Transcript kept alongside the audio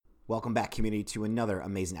Welcome back, community, to another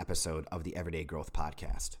amazing episode of the Everyday Growth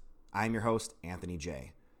Podcast. I'm your host, Anthony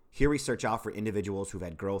J. Here we search out for individuals who've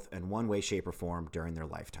had growth in one way, shape, or form during their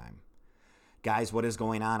lifetime. Guys, what is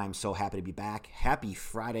going on? I'm so happy to be back. Happy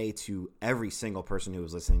Friday to every single person who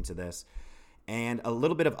is listening to this. And a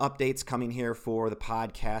little bit of updates coming here for the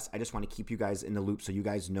podcast. I just want to keep you guys in the loop so you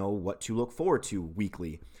guys know what to look forward to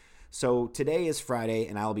weekly. So today is Friday,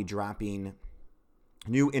 and I'll be dropping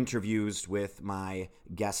new interviews with my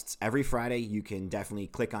guests every Friday. You can definitely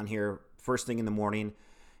click on here first thing in the morning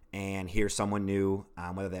and hear someone new,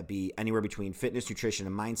 whether that be anywhere between fitness, nutrition,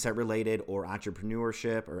 and mindset related or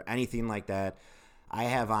entrepreneurship or anything like that. I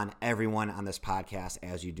have on everyone on this podcast,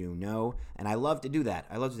 as you do know, and I love to do that.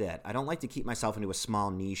 I don't like to keep myself into a small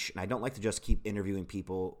niche, and I don't like to just keep interviewing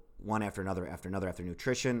people one after another after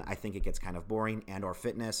nutrition. I think it gets kind of boring, and or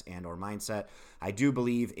fitness and or mindset. I do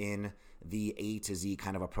believe in the A to Z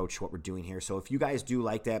kind of approach to what we're doing here. So if you guys do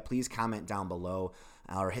like that, please comment down below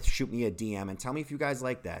or shoot me a DM and tell me if you guys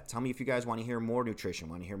like that. Tell me if you guys want to hear more nutrition,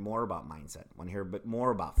 want to hear more about mindset, want to hear a bit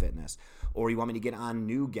more about fitness, or you want me to get on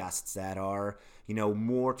new guests that are,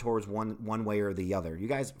 more towards one way or the other. You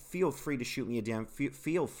guys feel free to shoot me a DM.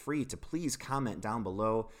 Feel free to please comment down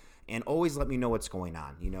below. And always let me know what's going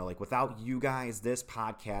on. Without you guys, this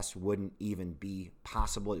podcast wouldn't even be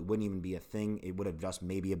possible. It wouldn't even be a thing. It would have just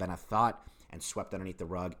maybe been a thought and swept underneath the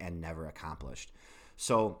rug and never accomplished.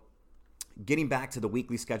 So getting back to the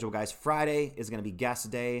weekly schedule, guys, Friday is going to be guest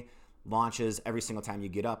day. Launches every single time you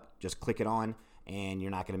get up. Just click it on and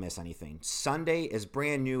you're not going to miss anything. Sunday is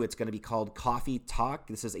brand new. It's going to be called Coffee Talk.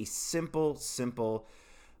 This is a simple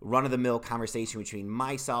run-of-the-mill conversation between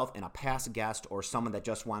myself and a past guest or someone that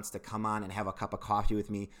just wants to come on and have a cup of coffee with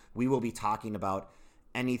me. We will be talking about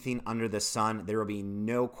anything under the sun. There will be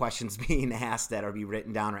no questions being asked that will be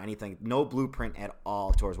written down or anything. No blueprint at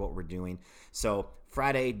all towards what we're doing. So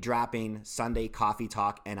Friday dropping, Sunday Coffee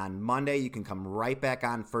Talk, and on Monday you can come right back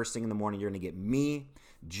on first thing in the morning. You're going to get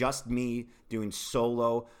just me, doing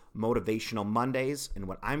solo motivational Mondays. And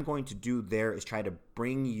what I'm going to do there is try to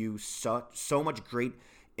bring you so much great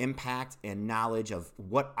impact and knowledge of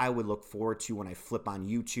what I would look forward to when I flip on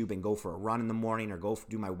YouTube and go for a run in the morning or go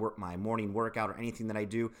do my morning workout or anything that I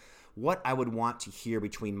do. What I would want to hear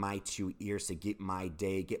between my two ears to get my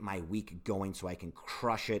day, get my week going so I can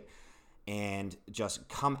crush it and just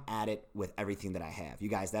come at it with everything that I have. You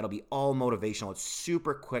guys, that'll be all motivational. It's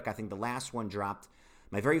super quick. I think the last one dropped,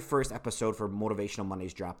 my very first episode for Motivational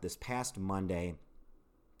Mondays dropped this past Monday,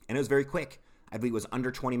 and it was very quick. I believe it was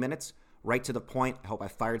under 20 minutes. Right to the point. I hope I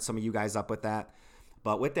fired some of you guys up with that.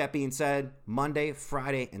 But with that being said, Monday,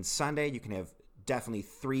 Friday, and Sunday, you can have definitely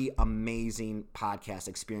 3 amazing podcast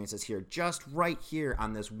experiences here, just right here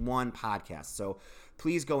on this one podcast. So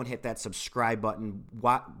please go and hit that subscribe button.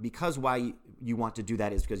 Why you want to do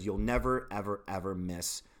that is because you'll never, ever, ever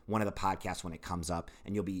miss one of the podcasts when it comes up,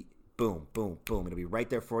 and you'll be boom, boom, boom. It'll be right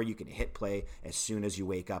there for you. You can hit play as soon as you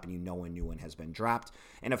wake up and you know a new one has been dropped.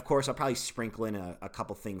 And of course, I'll probably sprinkle in a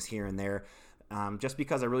couple things here and there just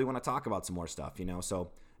because I really want to talk about some more stuff,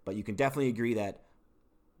 but you can definitely agree that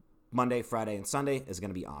Monday, Friday, and Sunday is going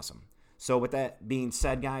to be awesome. So with that being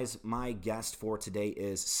said, guys, my guest for today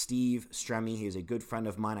is Steve Stremme. He is a good friend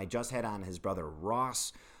of mine. I just had on his brother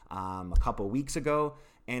Ross a couple weeks ago.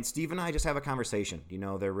 And Steve and I just have a conversation.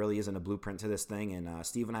 There really isn't a blueprint to this thing. And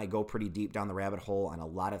Steve and I go pretty deep down the rabbit hole on a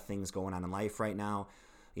lot of things going on in life right now.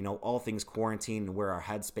 All things quarantine and where our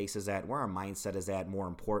headspace is at, where our mindset is at, more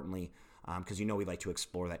importantly, because we like to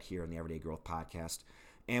explore that here in the Everyday Growth Podcast.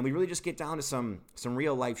 And we really just get down to some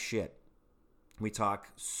real life shit. We talk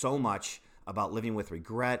so much about living with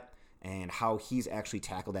regret and how he's actually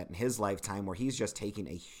tackled that in his lifetime, where he's just taking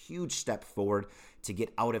a huge step forward to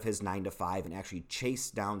get out of his 9-to-5 and actually chase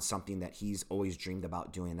down something that he's always dreamed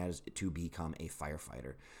about doing, and that is to become a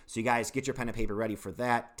firefighter. So you guys, get your pen and paper ready for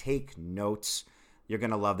that. Take notes. You're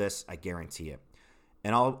going to love this. I guarantee it.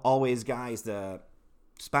 And always, guys, the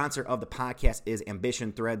sponsor of the podcast is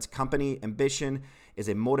Ambition Threads Company. Ambition is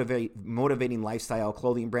a motivating lifestyle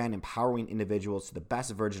clothing brand empowering individuals to the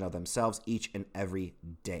best version of themselves each and every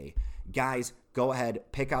day. Guys, go ahead,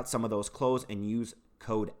 pick out some of those clothes and use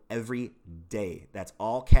code EVERYDAY. That's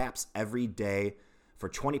all caps, every day, for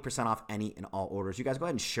 20% off any and all orders. You guys go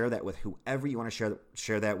ahead and share that with whoever you want to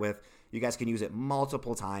share that with. You guys can use it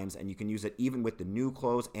multiple times, and you can use it even with the new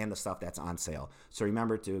clothes and the stuff that's on sale. So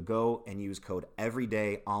remember to go and use code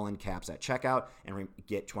EVERYDAY, all in caps, at checkout, and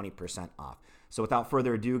get 20% off. So without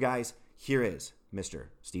further ado, guys, here is Mr.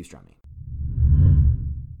 Steve Stremme.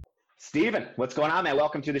 Steven, what's going on, man?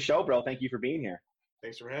 Welcome to the show, bro. Thank you for being here.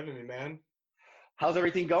 Thanks for having me, man. How's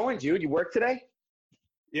everything going, dude? You work today?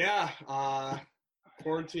 Yeah.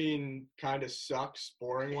 Quarantine kind of sucks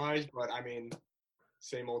boring wise, but I mean,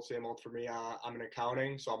 same old for me. I'm in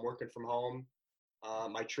accounting, so I'm working from home.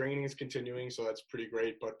 My training is continuing, so that's pretty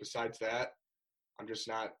great. But besides that, I'm just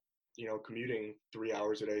not, commuting 3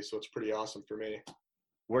 hours a day, so it's pretty awesome for me.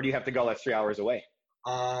 Where do you have to go that's 3 hours away?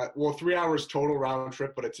 Well, 3 hours total round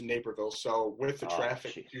trip, but it's in Naperville. So with the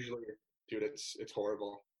traffic, geez. usually, dude, it's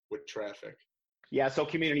horrible with traffic. Yeah, so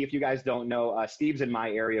community, if you guys don't know, Steve's in my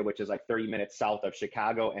area, which is like 30 minutes south of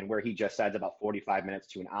Chicago, and where he just said about 45 minutes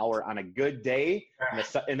to an hour. On a good day,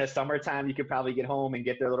 in the summertime, you could probably get home and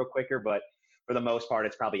get there a little quicker, but for the most part,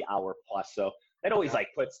 it's probably hour plus. So that always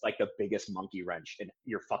puts like the biggest monkey wrench in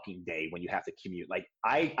your fucking day when you have to commute. Like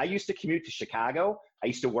I used to commute to Chicago. I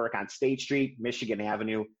used to work on State Street, Michigan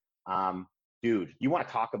Avenue. Dude, you want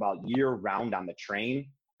to talk about year round on the train?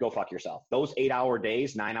 Go fuck yourself. Those 8-hour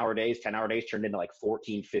days, 9-hour days, 10-hour days turned into like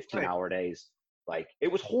 14, 15-hour days. Like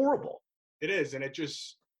it was horrible. It is. And it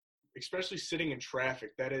just, especially sitting in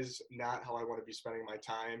traffic, that is not how I want to be spending my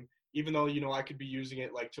time. Even though, I could be using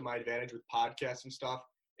it like to my advantage with podcasts and stuff.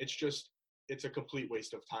 It's a complete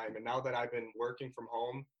waste of time. And now that I've been working from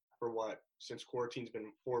home for since quarantine's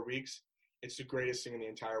been 4 weeks, it's the greatest thing in the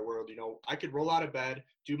entire world. I could roll out of bed,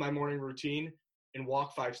 do my morning routine, and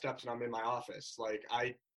walk 5 steps and I'm in my office. Like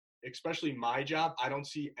especially my job, I don't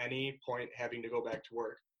see any point having to go back to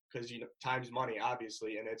work because, time's money,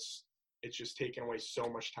 obviously. And it's just taking away so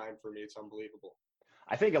much time for me. It's unbelievable.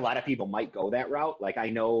 I think a lot of people might go that route. Like I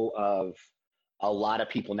know of a lot of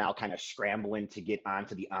people now kind of scrambling to get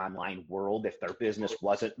onto the online world if their business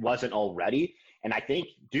wasn't already. And I think,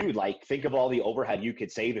 dude, like think of all the overhead you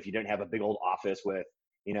could save if you didn't have a big old office with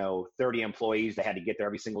 30 employees that had to get there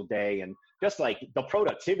every single day. And just like the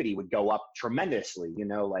productivity would go up tremendously,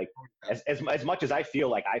 like as much as I feel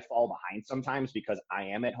like I fall behind sometimes because I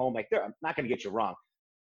am at home, like I'm not going to get you wrong.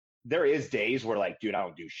 There is days where like, dude, I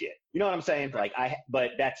don't do shit. You know what I'm saying? Like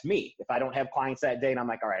but that's me. If I don't have clients that day and I'm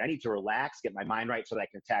like, all right, I need to relax, get my mind right so that I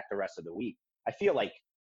can attack the rest of the week. I feel like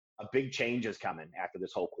a big change is coming after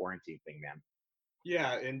this whole quarantine thing, man.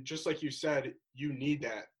 Yeah. And just like you said, you need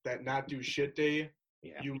that not do shit day.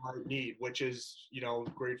 Yeah. You might need, which is,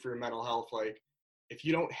 great for your mental health. Like if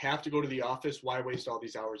you don't have to go to the office, why waste all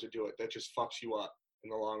these hours to do it? That just fucks you up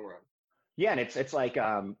in the long run. Yeah. And it's like,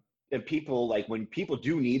 and people like when people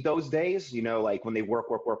do need those days, like when they work,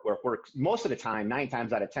 most of the time, 9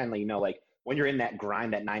 times out of 10, like when you're in that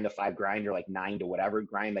grind, that 9 to 5 grind, you're like 9 to whatever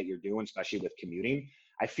grind that you're doing, especially with commuting.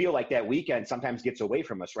 I feel like that weekend sometimes gets away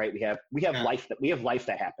from us, right? We have life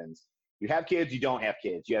that happens. You have kids, you don't have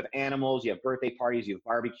kids. You have animals, you have birthday parties, you have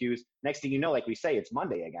barbecues. Next thing you know, like we say, it's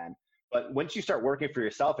Monday again. But once you start working for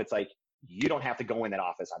yourself, it's like you don't have to go in that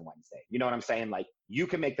office on Wednesday. You know what I'm saying? Like you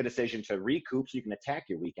can make the decision to recoup so you can attack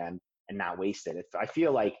your weekend and not waste it. I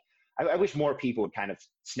feel like I wish more people would kind of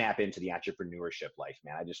snap into the entrepreneurship life,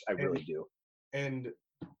 man. I really do. And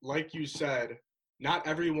like you said, not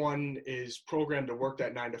everyone is programmed to work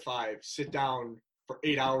that 9 to 5, sit down for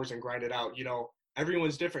 8 hours and grind it out.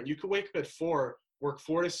 Everyone's different. You could wake up at 4, work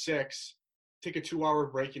 4 to 6, take a 2-hour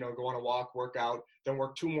break, go on a walk, work out, then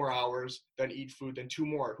work 2 more hours, then eat food, then 2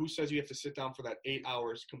 more. Who says you have to sit down for that 8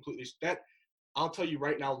 hours completely? I'll tell you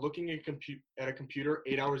right now, looking at a computer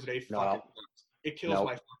 8 hours a day, it kills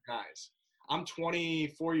my fucking eyes. I'm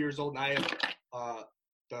 24 years old and I have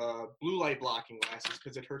the blue light blocking glasses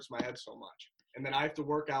because it hurts my head so much. And then I have to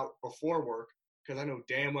work out before work because I know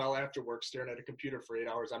damn well after work staring at a computer for 8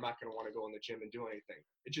 hours, I'm not going to want to go in the gym and do anything.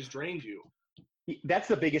 It just drains you. That's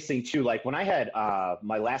the biggest thing too. Like when I had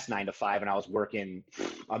my last 9 to 5 and I was working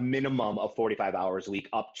a minimum of 45 hours a week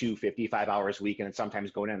up to 55 hours a week and then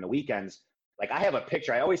sometimes going in on the weekends. Like I have a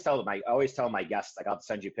picture. I always tell my guests, like I'll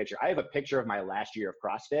send you a picture. I have a picture of my last year of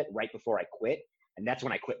CrossFit right before I quit. And that's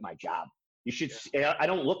when I quit my job. You should, I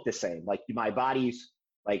don't look the same. Like my body's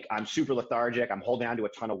like, I'm super lethargic. I'm holding on to a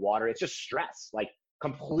ton of water. It's just stress, like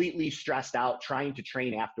completely stressed out trying to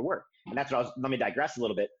train after work. And that's what let me digress a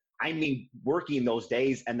little bit. I mean, working those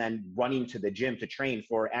days and then running to the gym to train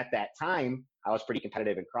for, at that time, I was pretty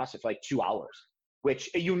competitive in CrossFit for like 2 hours,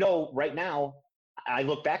 which, right now, I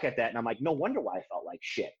look back at that and I'm like, no wonder why I felt like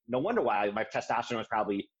shit. No wonder why my testosterone was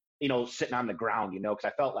probably, sitting on the ground, because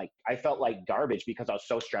I felt like garbage because I was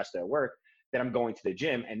so stressed at work that I'm going to the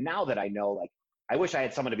gym. And now that I know, like, I wish I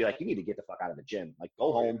had someone to be like, you need to get the fuck out of the gym. Like,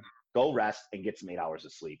 go home, go rest, and get some 8 hours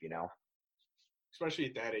of sleep, Especially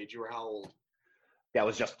at that age. You were how old? That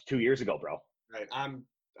was just 2 years ago, bro. Right. I'm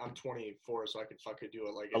 24, so I could fucking do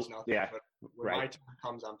it like it's nothing. Yeah. But when my time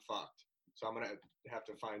comes, I'm fucked. So I'm going to have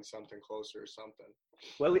to find something closer or something.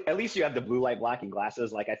 Well, at least you have the blue light blocking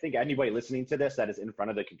glasses. Like, I think anybody listening to this that is in front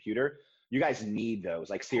of the computer, you guys need those.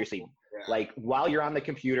 Like, seriously, like while you're on the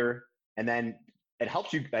computer, and then it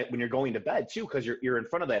helps you when you're going to bed too, because you're in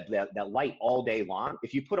front of that light all day long.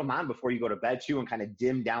 If you put them on before you go to bed too and kind of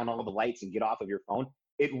dim down all the lights and get off of your phone,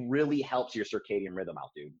 it really helps your circadian rhythm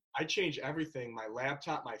out, dude. I change everything, my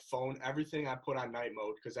laptop, my phone, everything I put on night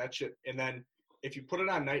mode, because that shit, and then if you put it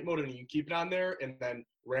on night mode and you keep it on there and then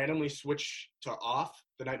randomly switch to off,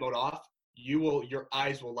 the night mode off, your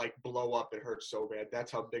eyes will like blow up. It hurts so bad.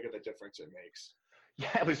 That's how big of a difference it makes. Yeah,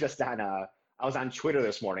 I was on Twitter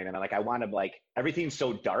this morning, and I wanted, like, everything's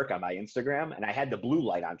so dark on my Instagram, and I had the blue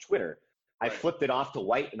light on Twitter. I flipped it off to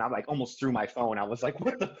white, and I'm like almost threw my phone. I was like,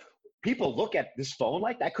 what the? People look at this phone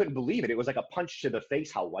like that? I couldn't believe it. It was like a punch to the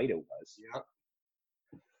face how white it was. Yep.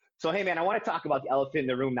 So, hey, man, I want to talk about the elephant in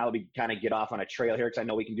the room now that we kind of get off on a trail here, because I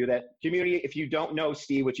know we can do that. Community, if you don't know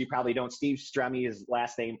Steve, which you probably don't, Steve Stremme, his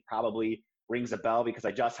last name probably rings a bell because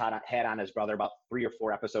I just had on his brother about 3 or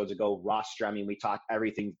 4 episodes ago, Ross Stremme, and we talked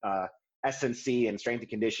everything S&C and strength and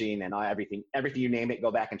conditioning and everything you name it. Go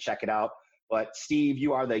back and check it out. But Steve,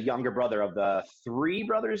 you are the younger brother of the 3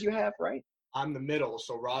 brothers you have, right? I'm the middle.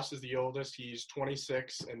 So Ross is the oldest. He's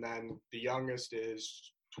 26, and then the youngest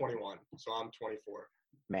is 21. So I'm 24.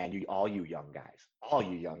 Man, all you young guys.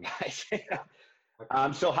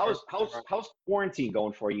 So how's quarantine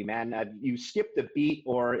going for you, man? You skipped a beat,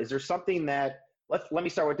 or is there something that let me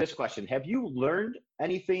start with this question. Have you learned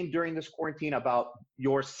anything during this quarantine about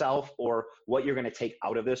yourself or what you're going to take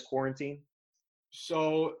out of this quarantine?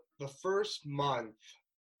 So the first month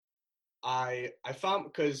I found,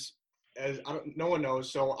 because no one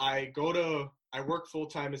knows, so I work full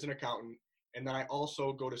time as an accountant, and then I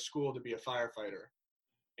also go to school to be a firefighter.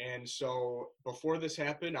 And so before this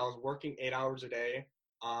happened, I was working 8 hours a day.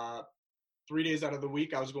 3 days out of the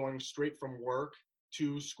week, I was going straight from work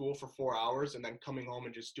to school for 4 hours and then coming home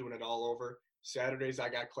and just doing it all over. Saturdays, I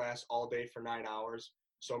got class all day for 9 hours.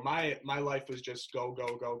 So my life was just go,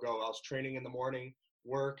 go, go, go. I was training in the morning,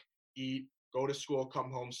 work, eat, go to school,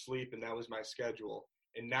 come home, sleep, and that was my schedule.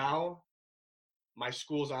 And now my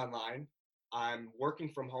school's online. I'm working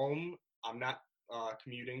from home. I'm not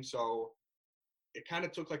commuting, so it kind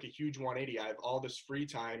of took like a huge 180. I have all this free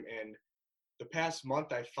time, and the past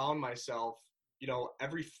month I found myself,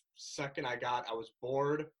 every second I was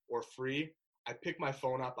bored or free, I pick my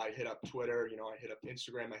phone up, I hit up Twitter, I hit up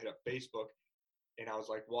Instagram, I hit up Facebook, and I was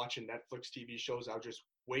like watching Netflix TV shows. I was just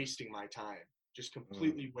wasting my time, just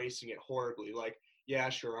completely wasting it horribly. Like, yeah,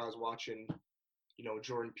 sure, I was watching,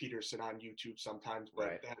 Jordan Peterson on YouTube sometimes,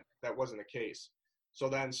 but that wasn't the case. So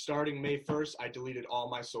then starting May 1st, I deleted all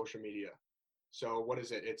my social media. So what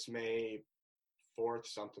is it? It's May 4th,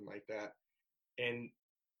 something like that. And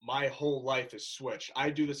my whole life is switched.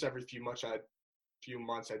 I do this every few months. I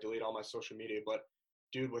delete all my social media. But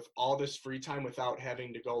dude, with all this free time without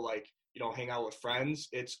having to go hang out with friends,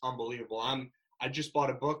 it's unbelievable. I just bought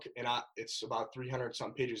a book, and it's about 300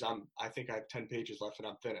 some pages. I think I have 10 pages left and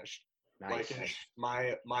I'm finished. Nice.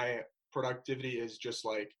 My productivity is just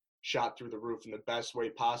shot through the roof in the best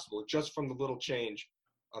way possible, just from the little change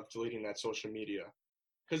of deleting that social media.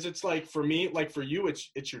 Because it's for me, for you,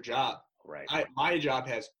 it's your job. Right. My job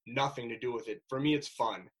has nothing to do with it. For me, it's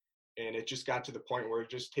fun. And it just got to the point where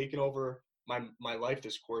it just taken over my life,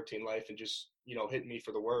 this quarantine life, and just, hit me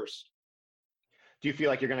for the worst. Do you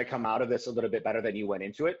feel like you're going to come out of this a little bit better than you went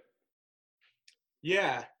into it?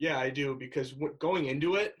 Yeah, I do. Because going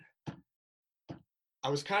into it, I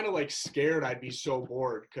was kind of scared I'd be so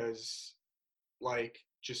bored, because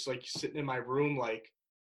just sitting in my room,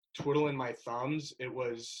 twiddling my thumbs,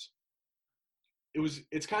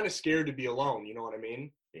 it's kind of scared to be alone. You know what I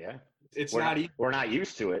mean? Yeah. We're not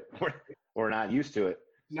used to it. We're not used to it.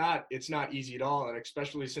 It's not easy at all. And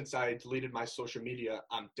especially since I deleted my social media,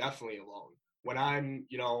 I'm definitely alone. When I'm,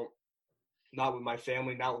 not with my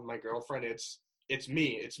family, not with my girlfriend, it's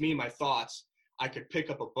me, my thoughts. I could pick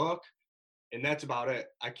up a book, and that's about it.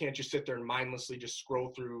 I can't just sit there and mindlessly just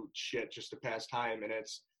scroll through shit just to pass time. And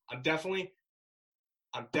I'm definitely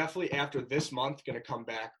after this month going to come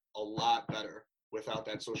back a lot better without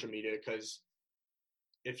that social media. Because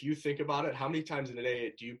if you think about it, how many times in a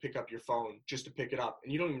day do you pick up your phone just to pick it up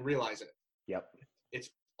and you don't even realize it? Yep. It's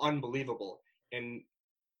unbelievable. And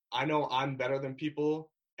I know I'm better than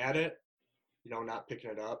people at it, not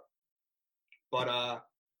picking it up, but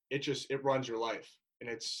it runs your life. And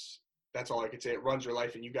that's all I could say. It runs your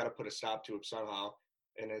life, and you got to put a stop to it somehow.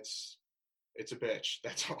 And it's a bitch.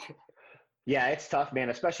 That's all. Yeah, it's tough, man,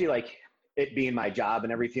 especially it being my job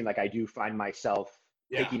and everything. I do find myself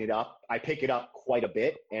picking it up. I pick it up quite a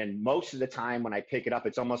bit. And most of the time when I pick it up,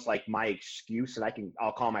 it's almost like my excuse, and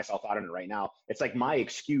I'll call myself out on it right now. It's like my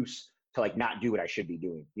excuse to not do what I should be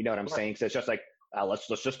doing. You know what I'm saying? So it's just let's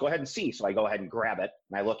just go ahead and see. So I go ahead and grab it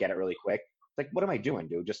and I look at it really quick. It's like, what am I doing,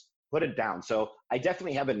 dude? Just put it down. So I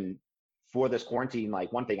definitely have been, for this quarantine,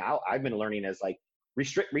 like one thing I've been learning is like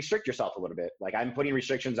restrict yourself a little bit. Like I'm putting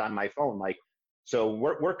restrictions on my phone. Like, so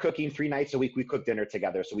we're cooking 3 nights a week. We cook dinner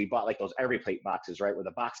together. So we bought like those every plate boxes, right? Where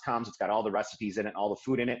the box comes, it's got all the recipes in it, all the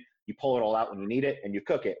food in it. You pull it all out when you need it and you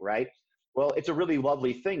cook it, right? Well, it's a really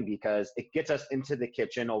lovely thing because it gets us into the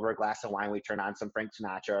kitchen over a glass of wine. We turn on some Frank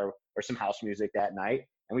Sinatra or some house music that night.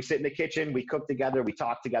 And we sit in the kitchen, we cook together, we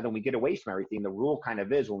talk together, and we get away from everything. The rule kind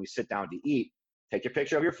of is when we sit down to eat, take your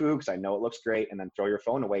picture of your food because I know it looks great, and then throw your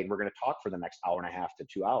phone away, and we're going to talk for the next hour and a half to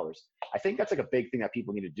 2 hours. I think that's like a big thing that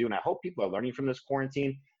people need to do, and I hope people are learning from this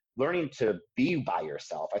quarantine, learning to be by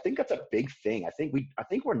yourself. I think that's a big thing. I think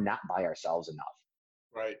we're not by ourselves enough.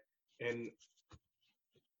 Right. And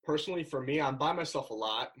personally, for me, I'm by myself a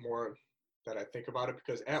lot more that I think about it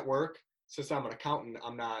because at work, since I'm an accountant,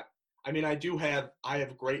 I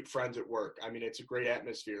have great friends at work. I mean, it's a great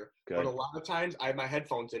atmosphere. Good. But a lot of times I have my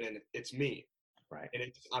headphones in and it's me. Right.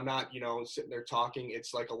 And I'm not, sitting there talking.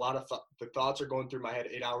 It's like a lot of the thoughts are going through my head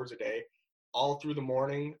 8 hours a day. All through the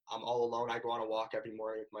morning, I'm all alone. I go on a walk every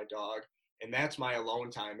morning with my dog. And that's my alone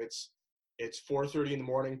time. It's 4:30 in the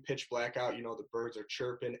morning, pitch black out. The birds are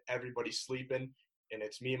chirping, everybody's sleeping. And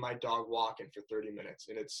it's me and my dog walking for 30 minutes.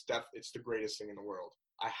 And it's the greatest thing in the world.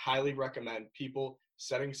 I highly recommend people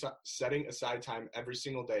setting aside time every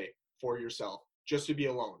single day for yourself, just to be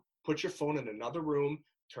alone. Put your phone in another room,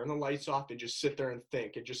 turn the lights off, and just sit there and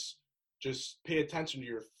think, and just pay attention to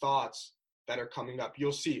your thoughts that are coming up.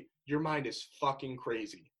 You'll see your mind is fucking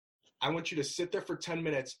crazy. I want you to sit there for 10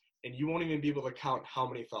 minutes, and you won't even be able to count how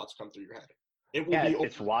many thoughts come through your head. It will be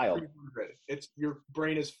it's wild. Your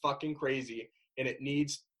brain is fucking crazy, and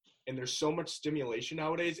there's so much stimulation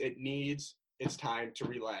nowadays. It's time to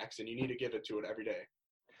relax, and you need to give it to it every day.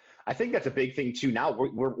 I think that's a big thing too. Now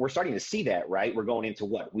we're starting to see that, right? We're going into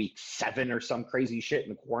week 7 or some crazy shit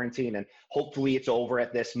in quarantine, and hopefully it's over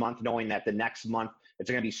at this month, knowing that the next month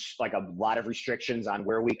it's going to be like a lot of restrictions on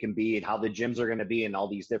where we can be and how the gyms are going to be and all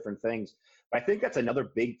these different things. But I think that's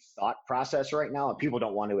another big thought process right now, and people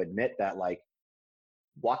don't want to admit that, like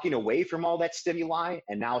walking away from all that stimuli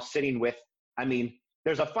and now sitting with,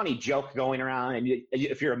 there's a funny joke going around, and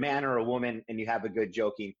if you're a man or a woman and you have a good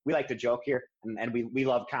joking, we like to joke here, and we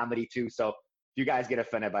love comedy too. So if you guys get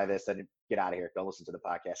offended by this, then get out of here. Don't listen to the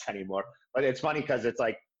podcast anymore. But it's funny because it's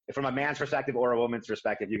like, from a man's perspective or a woman's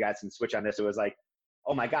perspective, you guys can switch on this. It was like,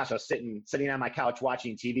 oh my gosh, I was sitting on my couch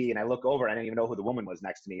watching TV, and I look over and I didn't even know who the woman was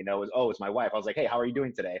next to me. And it's my wife. I was like, hey, how are you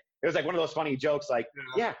doing today? It was like one of those funny jokes, like,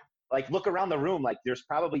 yeah. Like, look around the room. Like, you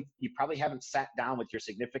probably haven't sat down with your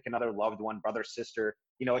significant other, loved one, brother, sister.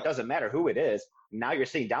 It doesn't matter who it is. Now you're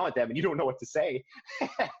sitting down with them and you don't know what to say.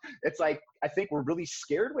 It's like, I think we're really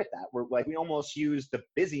scared with that. We almost use the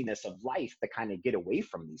busyness of life to kind of get away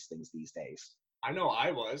from these things these days. I know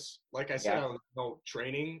I was. Like I said, I was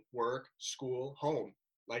training, work, school, home.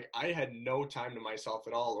 Like, I had no time to myself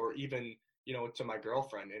at all, or even, to my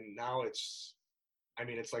girlfriend. And now it's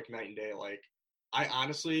like night and day. Like, I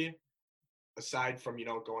honestly, aside from,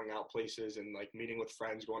 going out places and like meeting with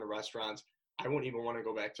friends, going to restaurants, I wouldn't even want to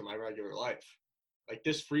go back to my regular life. Like,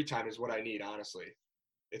 this free time is what I need, honestly.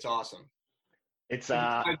 It's awesome. It's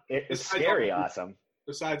scary awesome.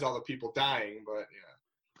 Besides all the people dying, but yeah.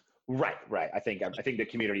 Right. I think the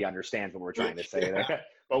community understands what we're trying to say there.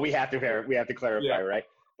 But we have to clarify, right?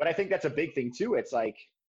 But I think that's a big thing too. It's like,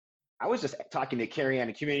 I was just talking to Carrie Ann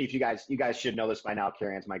in the community. If you guys should know this by now,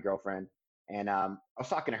 Carrie Ann's my girlfriend. And I was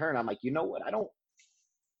talking to her, and I'm like, you know what? I don't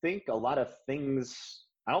think we're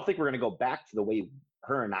going to go back to the way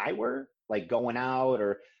her and I were, like going out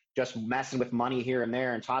or just messing with money here and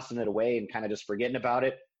there and tossing it away and kind of just forgetting about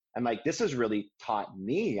it. And like, this has really taught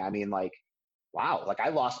me, wow, like I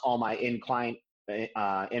lost all my in-person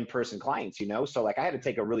clients, So like I had to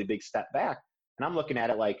take a really big step back, and I'm looking at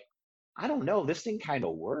it like, I don't know, this thing kind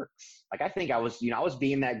of works. Like, I think I was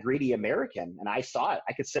being that greedy American, and I saw it.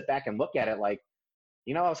 I could sit back and look at it like,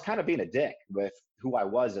 I was kind of being a dick with who I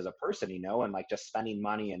was as a person, and like just spending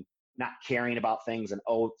money and not caring about things, and,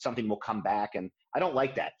 something will come back. And I don't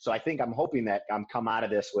like that. So I think I'm hoping that I'm come out of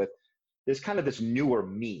this with this newer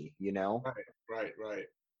me, Right.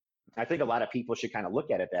 I think a lot of people should kind of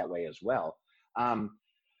look at it that way as well. I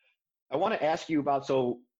want to ask you about,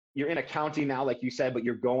 so you're in accounting now, like you said, but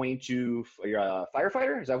you're a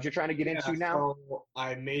firefighter? Is that what you're trying to get into now? So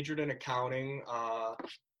I majored in accounting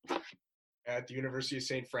at the University of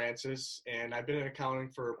St. Francis, and I've been in accounting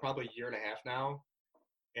for probably a year and a half now.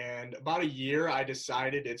 And about a year, I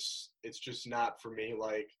decided it's just not for me.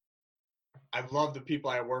 Like, I love the people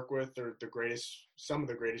I work with. They're some of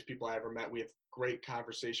the greatest people I ever met. We have great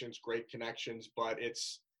conversations, great connections, but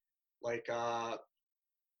it's like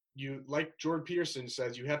like Jordan Peterson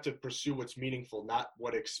says, you have to pursue what's meaningful, not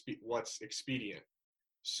what's expedient.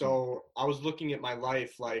 So I was looking at my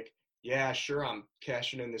life like, yeah, sure, I'm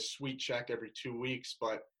cashing in this sweet check every 2 weeks,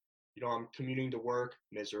 but I'm commuting to work,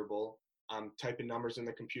 miserable. I'm typing numbers in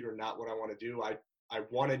the computer, not what I want to do. I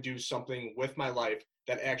want to do something with my life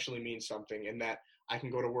that actually means something, and that I can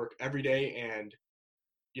go to work every day and,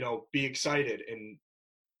 be excited. And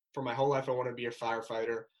for my whole life, I want to be a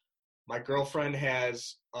firefighter. My girlfriend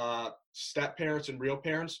has step parents and real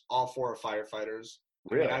parents. All four are firefighters.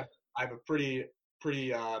 Really? I have a pretty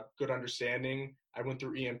good understanding. I went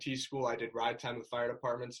through EMT school. I did ride time with fire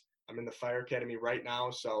departments. I'm in the fire academy right now.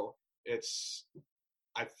 So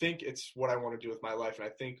I think it's what I want to do with my life. And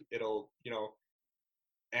I think it'll,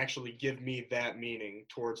 actually give me that meaning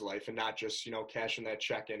towards life, and not just, cashing that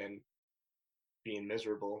check in and being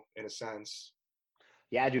miserable in a sense.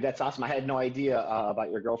 Yeah, dude, that's awesome. I had no idea about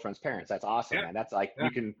your girlfriend's parents. That's awesome, man. That's like,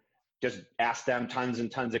 you can just ask them tons and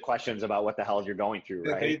tons of questions about what the hell you're going through,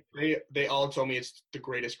 right? They all told me it's the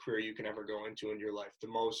greatest career you can ever go into in your life.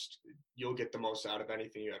 You'll get the most out of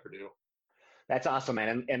anything you ever do. That's awesome,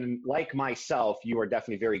 man. And like myself, you are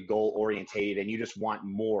definitely very goal orientated, and you just want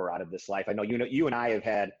more out of this life. I know you and I have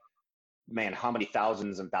had, man, how many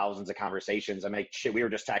thousands and thousands of conversations. I mean, shit, we were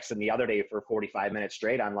just texting the other day for 45 minutes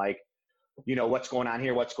straight on like, what's going on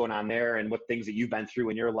here, what's going on there, and what things that you've been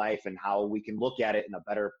through in your life, and how we can look at it in a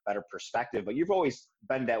better perspective. But you've always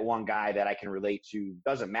been that one guy that I can relate to.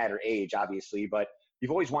 Doesn't matter age, obviously, but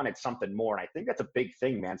you've always wanted something more. And I think that's a big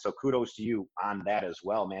thing, man. So kudos to you on that as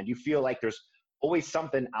well, man. Do you feel like there's always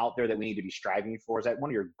something out there that we need to be striving for? Is that one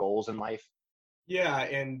of your goals in life? Yeah,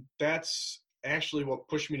 and that's actually what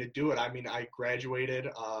pushed me to do it. I mean, I graduated.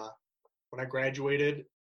 When I graduated,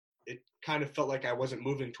 it kind of felt like I wasn't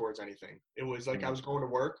moving towards anything. It was like I was going to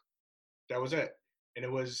work. That was it. And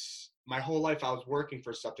it was my whole life I was working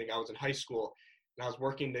for something. I was in high school, and I was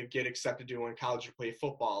working to get accepted to go in college to play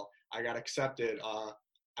football. I got accepted.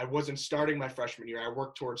 I wasn't starting my freshman year. I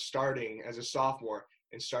worked towards starting as a sophomore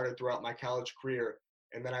and started throughout my college career.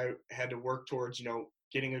 And then I had to work towards,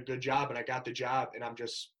 getting a good job, and I got the job, and I'm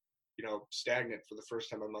just, stagnant for the first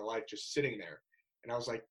time in my life, just sitting there. And I was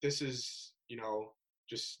like, this is,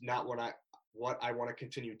 just not what I want to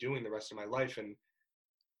continue doing the rest of my life. And,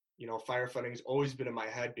 firefighting has always been in my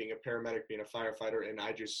head, being a paramedic, being a firefighter. And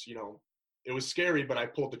I just, it was scary, but I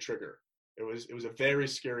pulled the trigger. It was a very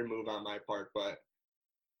scary move on my part, but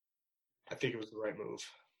I think it was the right move.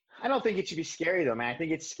 I don't think it should be scary though, man. I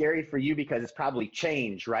think it's scary for you because it's probably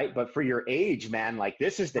changed, right? But for your age, man, like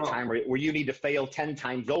this is the time where you need to fail 10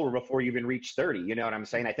 times over before you even reach 30. You know what I'm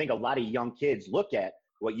saying? I think a lot of young kids look at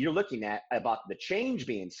what you're looking at about the change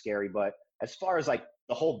being scary. But as far as like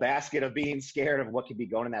the whole basket of being scared of what could be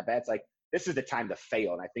going in that bad, it's like, this is the time to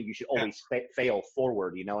fail. And I think you should always fail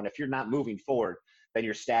forward, and if you're not moving forward, then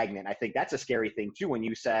you're stagnant. I think that's a scary thing too. When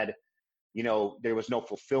you said, there was no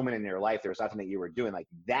fulfillment in your life, there was nothing that you were doing, like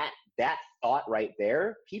that thought right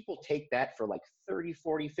there, people take that for like 30,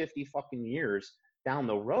 40, 50 fucking years down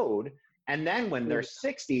the road. And then when they're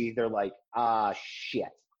 60, they're like, shit,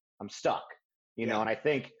 I'm stuck, and I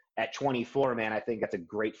think at 24, man, I think that's a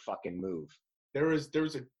great fucking move. There was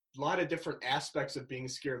a lot of different aspects of being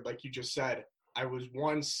scared. Like you just said, I was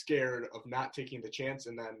scared of not taking the chance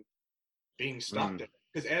and then being stuck.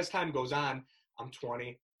 Because as time goes on, I'm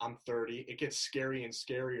 20, I'm 30. It gets scary and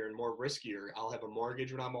scarier and more riskier. I'll have a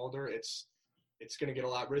mortgage when I'm older. It's going to get a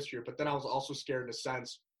lot riskier. But then I was also scared in a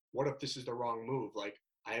sense, what if this is the wrong move? Like,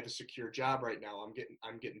 I have a secure job right now.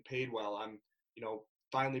 I'm getting paid well. I'm,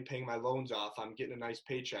 finally paying my loans off. I'm getting a nice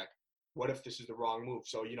paycheck. What if this is the wrong move?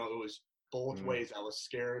 So, it was both ways. I was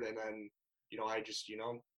scared, and then, I just,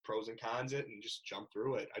 pros and cons it and just jumped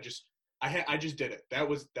through it. I just did it. That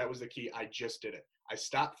was the key. I just did it. I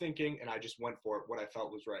stopped thinking and I just went for it. What I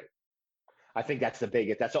felt was right. I think that's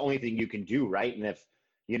that's the only thing you can do, right? And if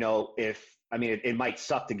it might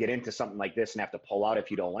suck to get into something like this and have to pull out if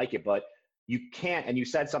you don't like it, but you can't. And you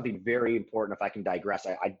said something very important. If I can digress,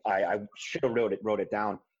 I should have wrote it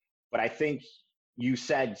down, but I think you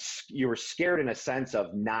said you were scared in a sense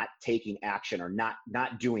of not taking action or not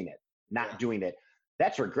doing it.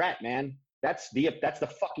 That's regret, man. That's the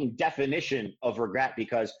fucking definition of regret,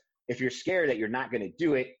 because if you're scared that you're not going to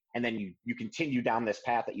do it, and then you continue down this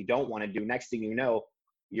path that you don't want to do, next thing you know,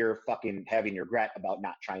 you're fucking having regret about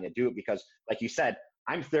not trying to do it. Because like you said,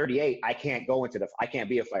 I'm 38. I can't I can't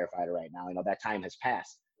be a firefighter right now. That time has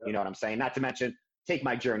passed. Yeah. You know what I'm saying? Not to mention take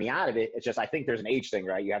my journey out of it. It's just, I think there's an age thing,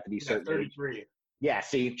 right? You have to be certain. 33. Yeah.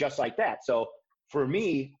 See, just like that. So for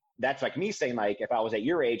me, that's like me saying, like, if I was at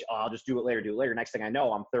your age, oh, I'll just do it later. Next thing I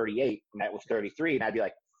know, I'm 38 and that was 33. And I'd be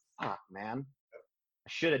like, fuck, man, I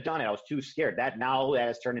should have done it. I was too scared. That now that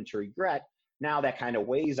has turned into regret. Now that kind of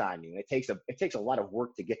weighs on you. It takes a lot of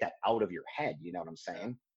work to get that out of your head. You know what I'm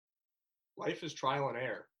saying? Life is trial and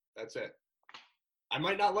error. That's it. I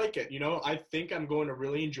might not like it. I think I'm going to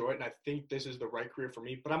really enjoy it, and I think this is the right career for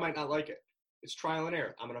me, but I might not like it. It's trial and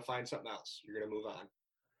error. I'm going to find something else. You're going to move on.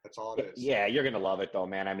 That's all it is. Yeah, you're going to love it, though,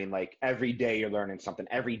 man. I mean, like, every day you're learning something.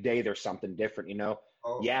 Every day there's something different,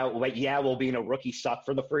 Oh. Yeah, will being a rookie suck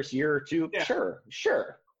for the first year or two? Yeah.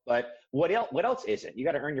 Sure. But what else isn't? You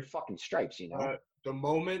got to earn your fucking stripes, The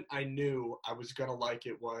moment I knew I was going to like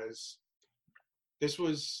it was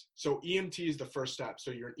so EMT is the first step.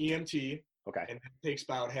 So you're an EMT. Okay. And it takes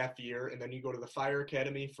about half a year, and then you go to the fire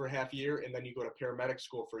academy for half a year, and then you go to paramedic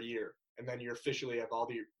school for a year, and then you officially have all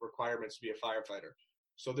the requirements to be a firefighter.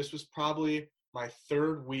 So this was probably my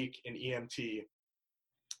third week in EMT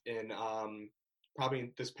in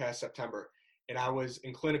probably this past September, and I was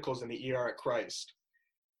in clinicals in the ER at Christ.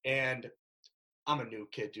 And I'm a new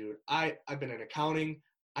kid, dude. I've been in accounting.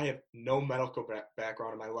 I have no medical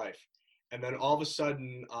background in my life. And then all of a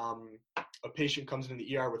sudden, a patient comes into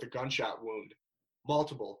the ER with a gunshot wound,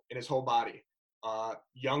 multiple in his whole body.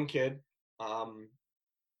 Young kid.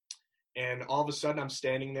 And all of a sudden, I'm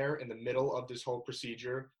standing there in the middle of this whole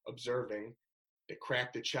procedure, observing. They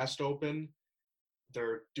crack the chest open.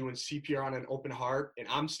 They're doing CPR on an open heart. And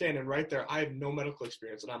I'm standing right there. I have no medical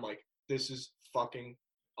experience. And I'm like, this is fucking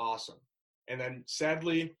awesome. And then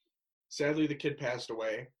sadly, the kid passed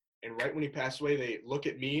away. And right when he passed away, they look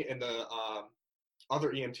at me and the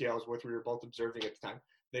other EMT I was with, we were both observing at the time.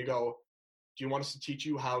 They go, do you want us to teach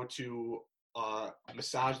you how to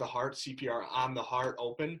massage the heart, CPR on the heart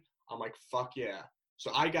open? I'm like, fuck yeah.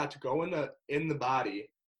 So I got to go in the body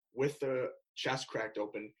with the chest cracked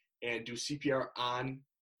open and do CPR on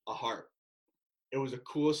a heart. It was the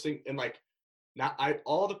coolest thing. And like,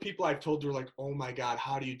 all the people I've told, they're like, oh my God,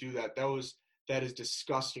 how do you do that? That is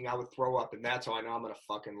disgusting. I would throw up. And that's how I know I'm going to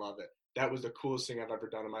fucking love it. That was the coolest thing I've ever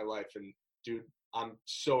done in my life. And dude, I'm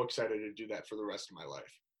so excited to do that for the rest of my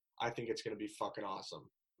life. I think it's going to be fucking awesome.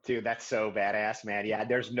 Dude, that's so badass, man. Yeah,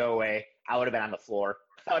 there's no way. I would have been on the floor.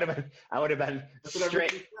 I would have been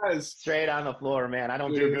straight on the floor, man. I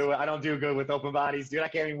don't do good with open bodies, dude. I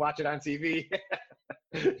can't even watch it on TV.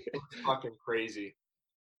 It's fucking crazy.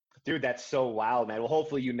 Dude, that's so wild, man. Well,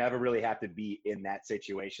 hopefully you never really have to be in that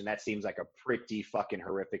situation. That seems like a pretty fucking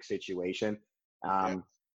horrific situation. But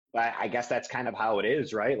I guess that's kind of how it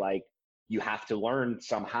is, right? Like, you have to learn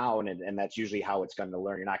somehow, and that's usually how it's going to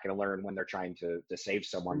learn. You're not going to learn when they're trying to save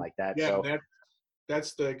someone like that. Yeah, so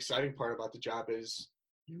that's the exciting part about the job is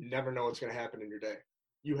you never know what's going to happen in your day.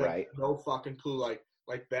 You have no fucking clue. Like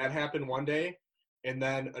that happened one day, and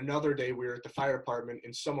then another day we were at the fire department,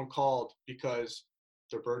 and someone called because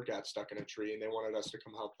their bird got stuck in a tree, and they wanted us to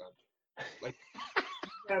come help them. Like,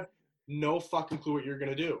 you have no fucking clue what you're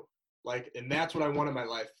going to do. Like, and that's what I want in my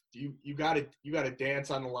life. You got to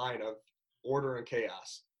dance on the line of order and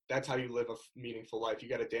chaos. That's how you live a meaningful life. You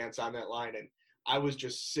got to dance on that line. And I was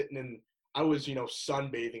just I was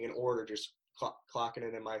sunbathing in order, just clocking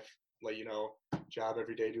in my job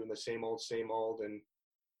every day, doing the same old. And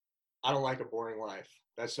I don't like a boring life.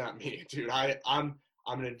 That's not me, dude. I'm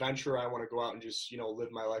an adventurer. I want to go out and just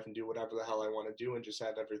live my life and do whatever the hell I want to do and just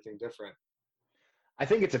have everything different. I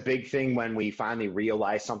think it's a big thing when we finally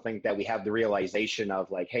realize something, that we have the realization of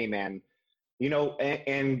like, hey man,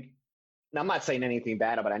 and I'm not saying anything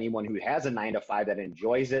bad about anyone who has a 9-to-5 that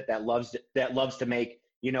enjoys it, that loves to make,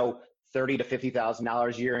 $30,000 to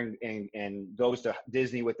 $50,000 a year and goes to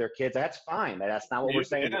Disney with their kids. That's fine. That's not what we're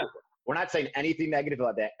saying. Yeah. We're not saying anything negative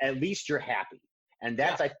about that. At least you're happy. And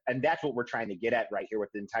that's what we're trying to get at right here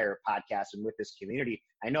with the entire podcast and with this community.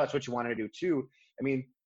 I know it's what you wanted to do too. I mean,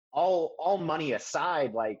 all money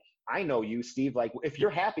aside, like, I know you, Steve, like, if you're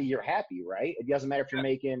happy, right? It doesn't matter if you're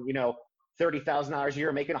making, $30,000 a year,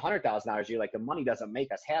 or making $100,000 a year. Like, the money doesn't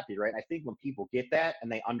make us happy, right? I think when people get that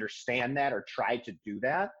and they understand that or try to do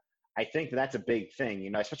that, I think that's a big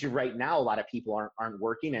thing, especially right now. A lot of people aren't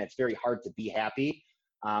working, and it's very hard to be happy.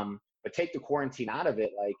 But take the quarantine out of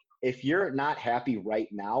it. Like, if you're not happy right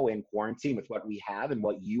now in quarantine with what we have and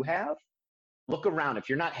what you have, look around. If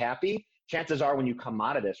you're not happy, chances are when you come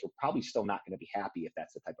out of this, we're probably still not going to be happy if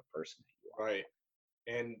that's the type of person that you are. Right.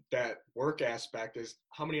 And that work aspect is,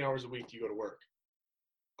 how many hours a week do you go to work?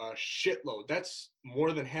 A shitload. That's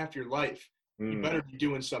more than half your life. You better be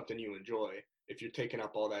doing something you enjoy if you're taking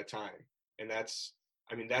up all that time. And that's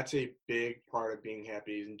a big part of being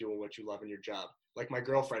happy, and doing what you love in your job. Like my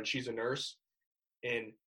girlfriend, she's a nurse,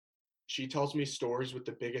 and she tells me stories with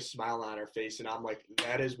the biggest smile on her face, and I'm like,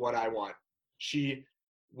 that is what I want.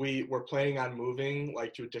 We were planning on moving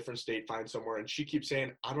like to a different state, find somewhere, and she keeps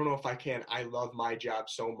saying, I don't know if I can. I love my job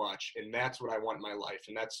so much, and that's what I want in my life,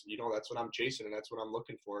 and that's what I'm chasing, and that's what I'm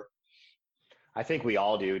looking for. I think we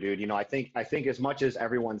all do, dude. I think as much as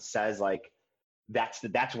everyone says like that's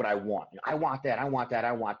what I want. I want that. I want that.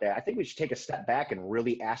 I want that. I think we should take a step back and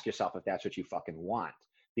really ask yourself if that's what you fucking want,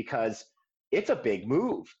 because it's a big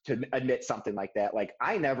move to admit something like that. Like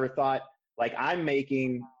I never thought, like I'm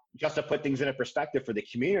making, just to put things in a perspective for the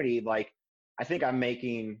community, like I think I'm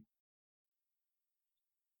making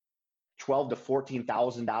 $12,000 to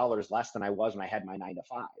 $14,000 less than I was when I had my 9 to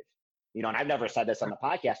 5. And I've never said this on the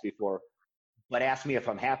podcast before, but ask me if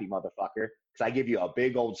I'm happy, motherfucker, because I give you a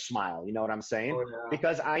big old smile. You know what I'm saying? Oh, yeah.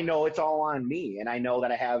 Because I know it's all on me, and I know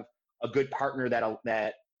that I have a good partner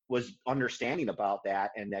that was understanding about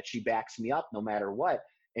that, and that she backs me up no matter what.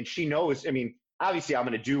 And she knows, obviously I'm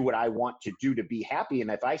going to do what I want to do to be happy.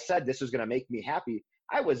 And if I said this was going to make me happy,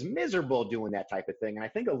 I was miserable doing that type of thing. And I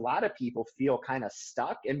think a lot of people feel kind of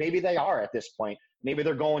stuck, and maybe they are at this point. Maybe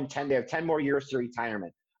they're they have 10 more years to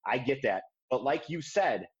retirement. I get that. But like you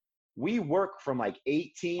said, we work from like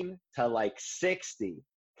 18 to like 60.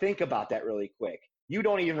 Think about that really quick. You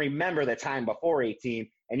don't even remember the time before 18,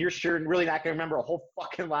 and you're sure really not going to remember a whole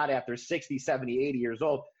fucking lot after 60, 70, 80 years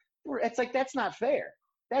old. It's like, that's not fair.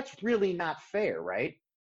 That's really not fair, right?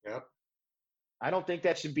 Yep. I don't think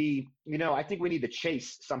that should be, I think we need to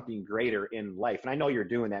chase something greater in life. And I know you're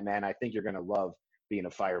doing that, man. I think you're going to love being a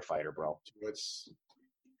firefighter, bro.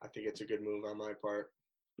 I think it's a good move on my part.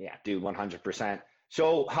 Yeah, dude, 100%.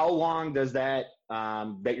 So how long does that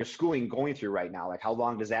you're schooling going through right now? Like how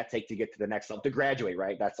long does that take to get to the next level, to graduate,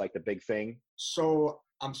 right? That's like the big thing. So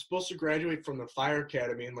I'm supposed to graduate from the fire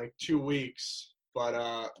academy in like 2 weeks,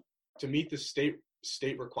 but to meet the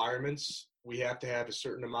state requirements, we have to have a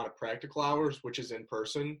certain amount of practical hours, which is in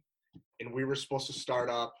person. And we were supposed to start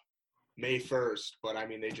up May 1st, but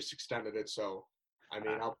they just extended it. So,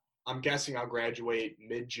 I'm guessing I'll graduate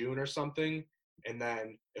mid-June or something. And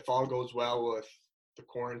then if all goes well with the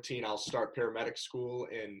quarantine, I'll start paramedic school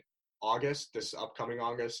in August, this upcoming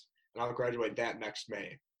August, and I'll graduate that next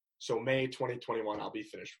May. So May 2021, I'll be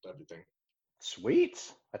finished with everything.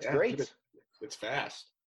 Sweet. That's great. It's fast.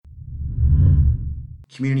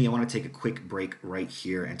 Community, I want to take a quick break right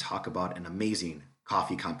here and talk about an amazing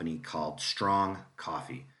coffee company called Strong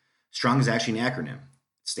Coffee. Strong is actually an acronym. It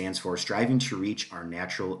stands for Striving to Reach Our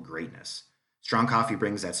Natural Greatness. Strong Coffee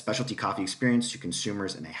brings that specialty coffee experience to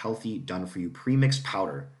consumers in a healthy, done-for-you pre-mixed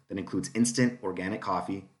powder that includes instant organic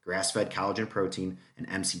coffee, grass-fed collagen protein, and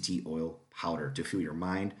MCT oil powder to fuel your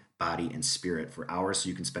mind, body, and spirit for hours so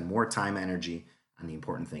you can spend more time and energy on the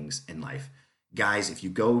important things in life. Guys, if you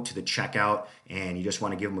go to the checkout and you just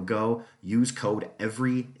want to give them a go, use code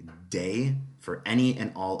EVERYDAY for any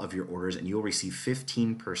and all of your orders, and you'll receive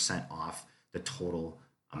 15% off the total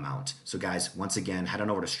amount. So guys, once again, head on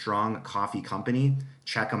over to Strong Coffee Company,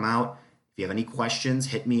 check them out. If you have any questions,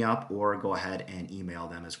 hit me up or go ahead and email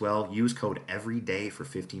them as well. Use code EVERYDAY for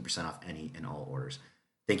 15% off any and all orders.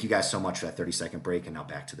 Thank you guys so much for that 30-second break, and now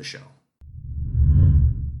back to the show.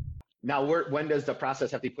 Now, when does the process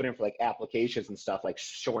have to be put in for like applications and stuff? Like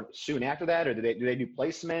soon after that, or do they do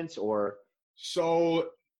placements or? So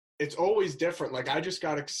it's always different. Like I just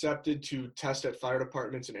got accepted to test at fire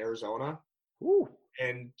departments in Arizona. Ooh.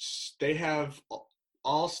 And they have,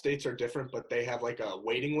 all states are different, but they have like a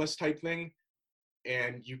waiting list type thing.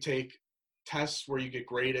 And you take tests where you get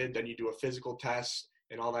graded, then you do a physical test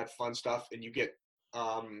and all that fun stuff. And you get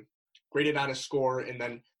graded on a score, and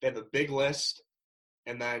then they have a big list.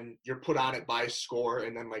 And then you're put on it by score,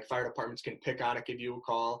 and then like fire departments can pick on it, give you a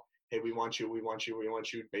call. Hey, we want you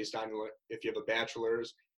based on if you have a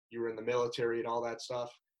bachelor's, you were in the military and all that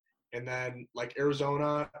stuff. And then like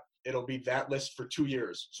Arizona, it'll be that list for 2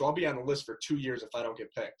 years. So I'll be on the list for 2 years if I don't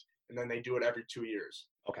get picked. And then they do it every 2 years.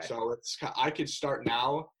 Okay. So I could start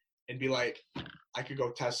now and be like, I could go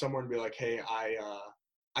test somewhere and be like, hey, I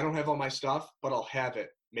don't have all my stuff, but I'll have it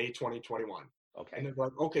May 2021. Okay. And they're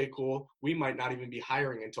like, okay, cool. We might not even be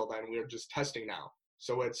hiring until then. We're just testing now.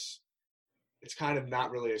 So it's kind of not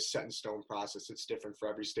really a set in stone process. It's different for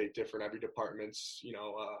every state, different, every department's,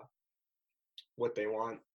 what they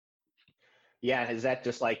want. Yeah. Is that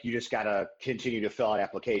just like, you just got to continue to fill out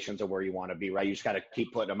applications of where you want to be, right? You just got to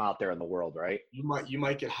keep putting them out there in the world, right? You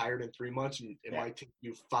might get hired in 3 months, and it might take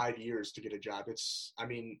you 5 years to get a job. It's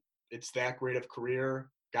that great of career.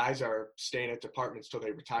 Guys are staying at departments till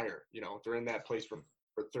they retire. They're in that place for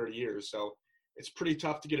 30 years. So it's pretty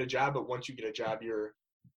tough to get a job, but once you get a job, you're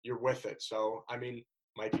with it. So,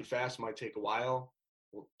 might be fast, might take a while.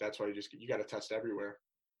 well, that's why you got to test everywhere.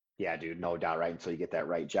 Yeah, dude, no doubt, right? Until you get that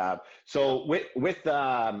right job. So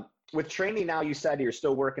with training now, you said you're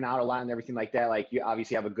still working out a lot and everything like that. Like you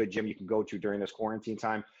obviously have a good gym you can go to during this quarantine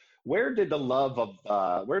time. Where did the love of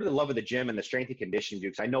the gym and the strength and conditioning do?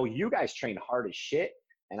 Because I know you guys train hard as shit,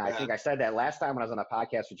 and I think I said that last time when I was on a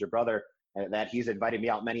podcast with your brother, that he's invited me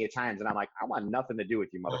out many a times, and I'm like, I want nothing to do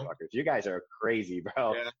with you motherfuckers. You guys are crazy,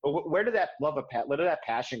 bro. Yeah. But where did that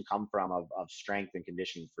passion come from of strength and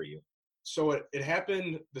conditioning for you? So it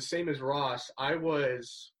happened the same as Ross.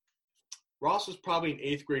 Ross was probably in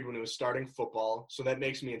 8th grade when he was starting football, so that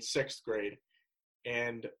makes me in 6th grade.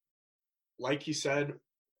 And like he said,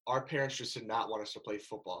 our parents just did not want us to play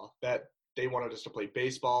football. That they wanted us to play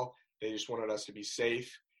baseball. They just wanted us to be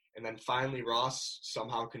safe. And then finally Ross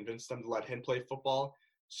somehow convinced them to let him play football.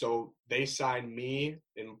 So they signed me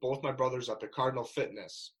and both my brothers up at Cardinal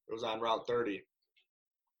Fitness. It was on Route 30.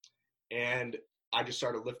 And I just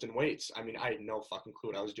started lifting weights. I mean, I had no fucking clue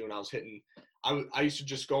what I was doing. I used to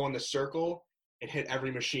just go in the circle and hit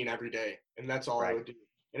every machine every day. And that's all I would do.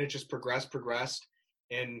 And it just progressed.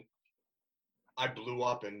 And I blew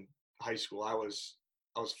up in high school. I was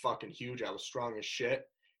fucking huge. I was strong as shit.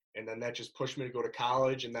 And then that just pushed me to go to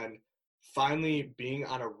college. And then finally being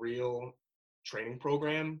on a real training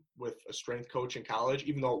program with a strength coach in college,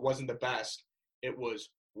 even though it wasn't the best, it was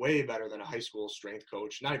way better than a high school strength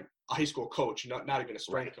coach, not a high school coach, not even a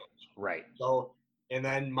strength coach. Right. So, and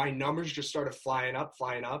then my numbers just started flying up.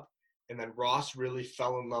 And then Ross really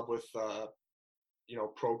fell in love with,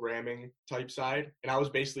 programming type side. And I was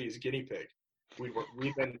basically his guinea pig.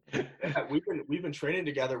 We've been training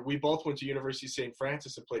together. We both went to University of St.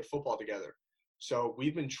 Francis and played football together. So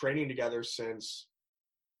we've been training together since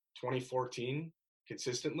 2014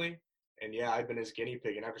 consistently. And yeah, I've been his guinea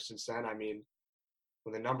pig. And ever since then, I mean,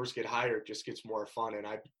 when the numbers get higher, it just gets more fun. And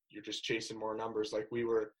you're just chasing more numbers. Like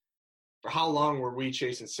for how long were we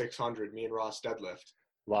chasing 600, me and Ross deadlift?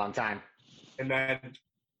 Long time. And then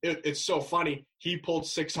it's so funny. He pulled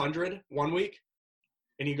 600 one week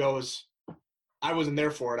and he goes, I wasn't there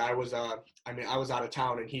for it. I was out of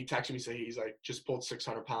town, and he texted me, he's like, just pulled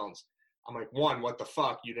 600 pounds. I'm like, one, what the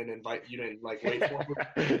fuck? You didn't like wait for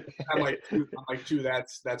me. I'm like, two,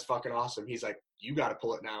 that's fucking awesome. He's like, you got to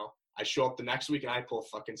pull it now. I show up the next week and I pull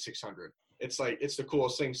fucking 600. It's like, it's the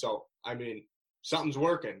coolest thing. So, I mean, something's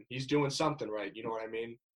working. He's doing something right. You know what I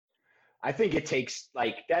mean? I think it takes,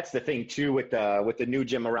 like, that's the thing too with the new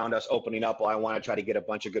gym around us opening up. Well, I want to try to get a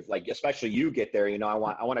bunch of good, like, especially you get there, I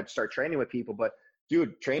want to start training with people, but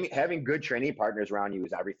dude, having good training partners around you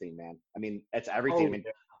is everything, man. I mean, that's everything. I mean,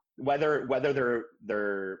 whether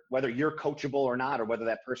you're coachable or not, or whether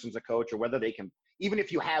that person's a coach, or whether they can, even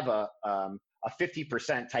if you have a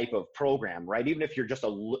 50% type of program, right? Even if you're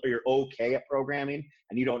you're okay at programming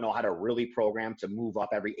and you don't know how to really program to move up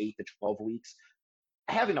every 8 to 12 weeks,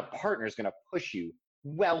 having a partner is going to push you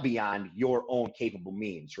well beyond your own capable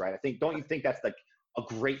means, right? Don't you think that's like a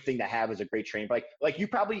great thing to have as a great trainer? Like you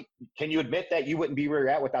probably, can you admit that you wouldn't be where you're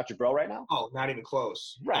at without your bro right now? Oh, not even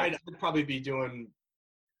close. Right. I'd probably be doing,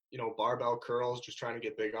 barbell curls, just trying to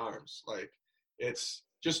get big arms. Like, it's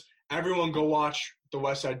just, everyone go watch the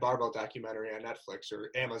West Side Barbell documentary on Netflix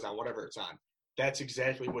or Amazon, whatever it's on. That's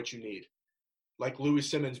exactly what you need. Like Louis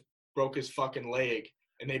Simmons broke his fucking leg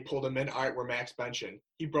and they pulled him in. All right, we're max benching.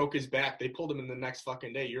 He broke his back. They pulled him in the next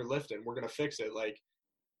fucking day. You're lifting. We're going to fix it. Like,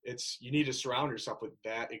 you need to surround yourself with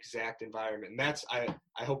that exact environment. And that's, I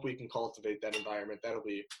hope we can cultivate that environment. That'll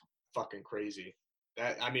be fucking crazy.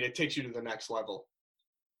 It takes you to the next level.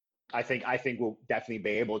 I think we'll definitely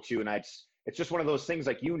be able to. And it's just one of those things,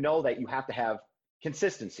 like, that you have to have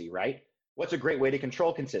consistency, right? What's a great way to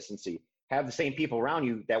control consistency? Have the same people around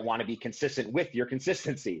you that want to be consistent with your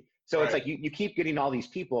consistency. So It's like you keep getting all these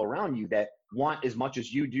people around you that want as much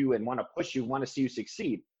as you do and want to push you, want to see you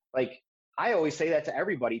succeed. Like, I always say that to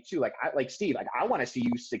everybody too. Like Steve, I want to see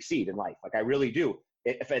you succeed in life. Like, I really do.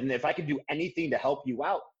 If I can do anything to help you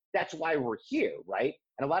out, that's why we're here, right?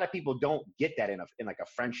 And a lot of people don't get that in like a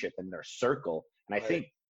friendship in their circle. And I think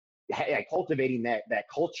cultivating that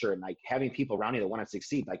culture and like having people around you that want to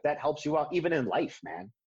succeed, like, that helps you out even in life, man.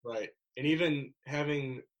 Right. And even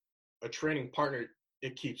having a training partner,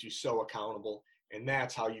 it keeps you so accountable, and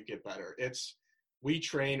that's how you get better. We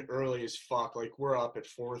train early as fuck. Like, we're up at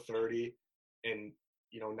 4:30, and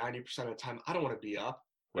 90% of the time I don't want to be up.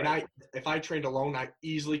 Right. And if I trained alone, I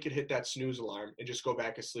easily could hit that snooze alarm and just go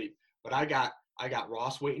back to sleep. But I got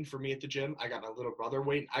Ross waiting for me at the gym. I got my little brother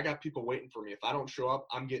waiting. I got people waiting for me. If I don't show up,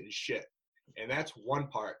 I'm getting shit. And that's one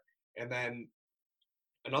part. And then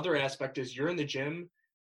another aspect is, you're in the gym,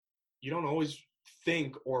 you don't always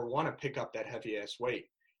think or want to pick up that heavy ass weight.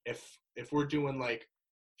 If we're doing like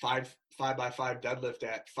five by five deadlift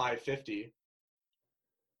at 550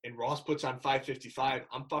 and Ross puts on 555,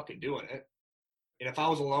 I'm fucking doing it. And if I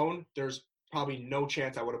was alone, there's probably no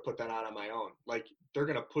chance I would have put that on my own. Like, they're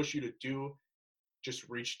going to push you to just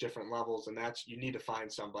reach different levels, and you need to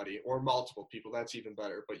find somebody or multiple people. That's even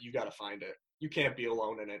better, but you got to find it. You can't be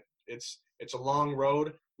alone in it. It's a long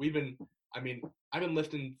road. I've been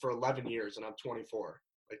lifting for 11 years and I'm 24.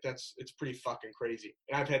 Like, it's pretty fucking crazy.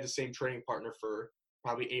 And I've had the same training partner for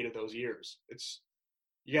probably 8 of those years.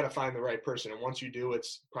 You got to find the right person. And once you do,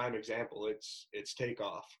 it's prime example. It's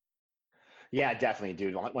takeoff. Yeah, definitely,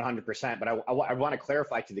 dude. 100%. But I want to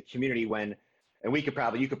clarify to the community and you could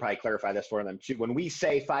probably clarify this for them too. When we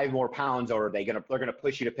say 5 more pounds, or they're going to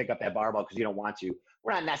push you to pick up that barbell because you don't want to,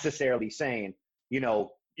 we're not necessarily saying, you're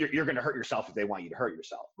going to hurt yourself if they want you to hurt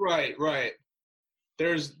yourself. Right.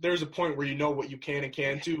 There's a point where you know what you can and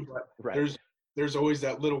can't do, but right. there's always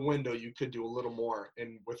that little window you could do a little more.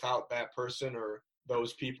 And without that person or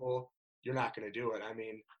those people, you're not going to do it. I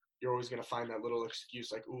mean, you're always going to find that little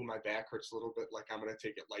excuse like, ooh, my back hurts a little bit, like I'm going to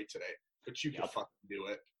take it light today. But you can fucking do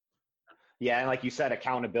it. Yeah, and like you said,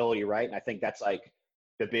 accountability, right? And I think that's like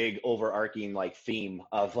the big overarching like theme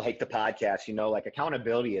of like the podcast, like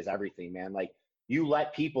accountability is everything, man. Like, you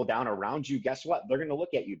let people down around you, guess what? They're going to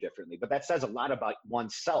look at you differently. But that says a lot about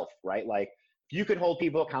oneself, right? Like, if you can hold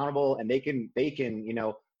people accountable and they can,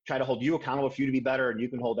 try to hold you accountable for you to be better, and you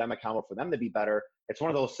can hold them accountable for them to be better. It's one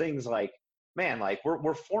of those things like, man, like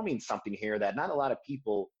we're forming something here that not a lot of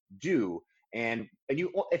people do. And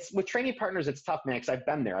it's with training partners, it's tough, man, because I've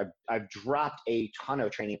been there. I've dropped a ton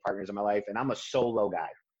of training partners in my life, and I'm a solo guy.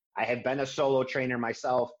 I have been a solo trainer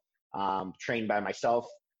myself, trained by myself.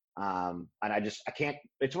 And I can't,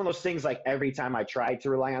 it's one of those things, like every time I tried to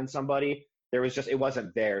rely on somebody, it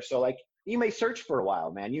wasn't there. So like, you may search for a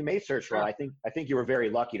while, man. You may search for a while. I think you were very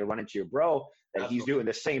lucky to run into your bro that he's doing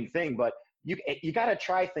the same thing, but you got to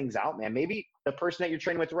try things out, man. Maybe the person that you're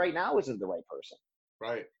training with right now isn't the right person.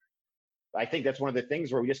 Right. I think that's one of the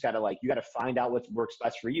things where we just got to you got to find out what works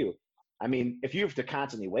best for you. I mean, if you have to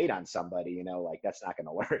constantly wait on somebody, that's not going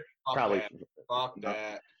to work. Fuck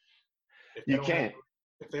that. You can't.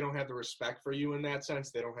 If they don't have the respect for you in that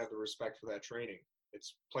sense, they don't have the respect for that training.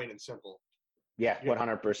 It's plain and simple. Yeah,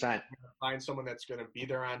 100%. Find someone that's going to be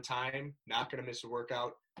there on time, not going to miss a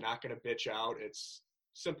workout, not going to bitch out. It's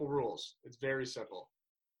simple rules. It's very simple.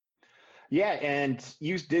 Yeah, and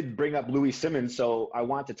you did bring up Louis Simmons, so I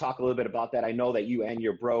want to talk a little bit about that. I know that you and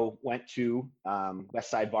your bro went to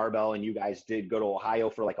Westside Barbell, and you guys did go to Ohio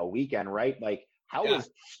for like a weekend, right? Like, how was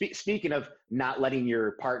speaking of not letting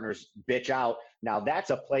your partners bitch out? Now that's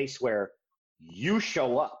a place where you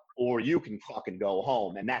show up, or you can fucking go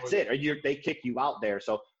home, and that's it. Or they kick you out there.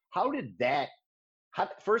 So how did that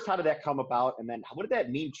come about, and then what did that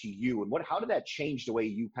mean to you, and how did that change the way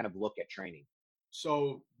you kind of look at training?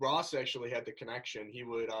 So Ross actually had the connection. He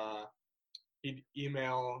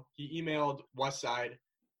emailed Westside,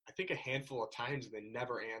 I think a handful of times, and they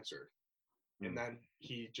never answered. And then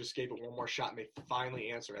he just gave it one more shot, and they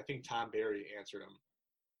finally answered. I think Tom Berry answered him.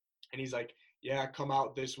 And he's like, yeah, come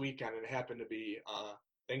out this weekend. And it happened to be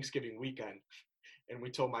Thanksgiving weekend. And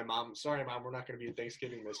we told my mom, sorry, Mom, we're not going to be at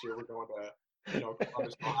Thanksgiving this year. We're going to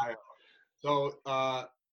Columbus, Ohio. So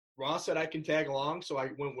Ross said I can tag along, so I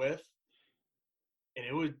went with. And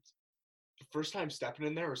the first time stepping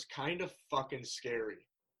in there was kind of fucking scary,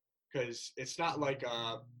 because it's not like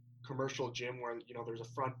a commercial gym where, there's a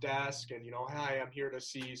front desk and, hi, I'm here to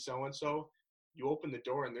see so-and-so. You open the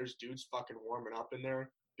door and there's dudes fucking warming up in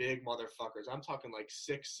there, big motherfuckers. I'm talking like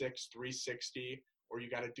 6'6", 360, or you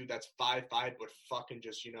got a dude that's 5'5", but fucking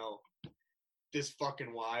just, this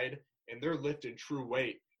fucking wide, and they're lifting true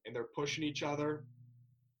weight, and they're pushing each other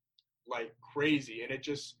like crazy. And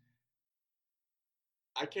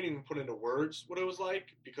I can't even put into words what it was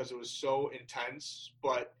like, because it was so intense,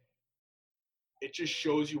 but it just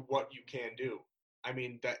shows you what you can do. I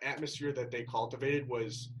mean, the atmosphere that they cultivated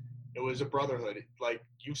was a brotherhood. Like,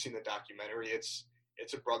 you've seen the documentary. It's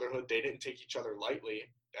a brotherhood. They didn't take each other lightly,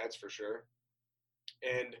 that's for sure.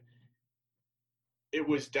 And it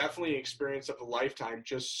was definitely an experience of a lifetime,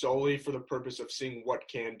 just solely for the purpose of seeing what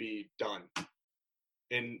can be done.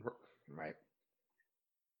 And right.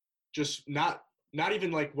 Just not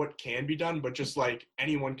even like what can be done, but just like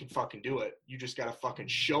anyone can fucking do it. You just got to fucking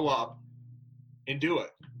show up and do it.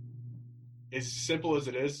 As simple as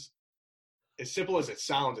it is, as simple as it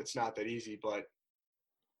sounds, it's not that easy, but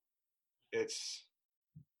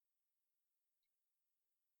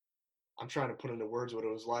I'm trying to put into words what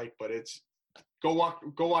it was like, but go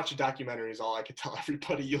watch the documentary is all I can tell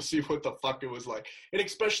everybody. You'll see what the fuck it was like. And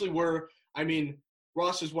especially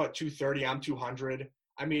Ross is what, 230, I'm 200.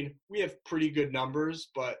 I mean, we have pretty good numbers,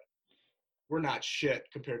 but we're not shit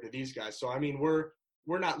compared to these guys. So I mean, we're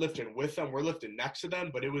not lifting with them, we're lifting next to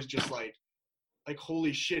them, but it was just like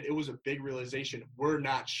holy shit, it was a big realization. We're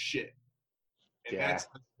not shit. And Yeah.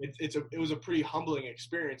 it was a pretty humbling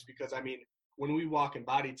experience because I mean, when we walk in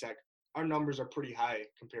body tech, our numbers are pretty high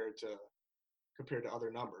compared to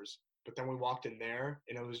other numbers. But then we walked in there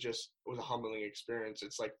and it was a humbling experience.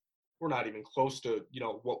 It's like we're not even close to,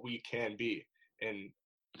 what we can be. And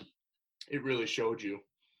it really showed you.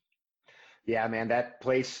 Yeah, man, that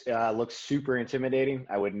place looks super intimidating.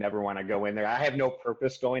 I would never want to go in there. I have no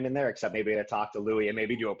purpose going in there except maybe to talk to Louis and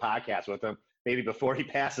maybe do a podcast with him. Maybe before he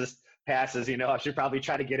passes, I should probably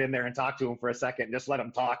try to get in there and talk to him for a second and just let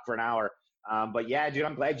him talk for an hour. But yeah, dude,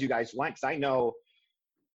 I'm glad you guys went because I know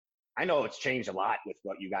it's changed a lot with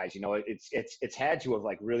what you guys, it's had to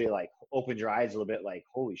have really opened your eyes a little bit, like,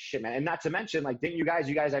 holy shit, man. And not to mention, didn't you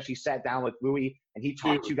guys actually sat down with Louis and he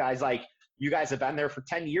talked to you guys you guys have been there for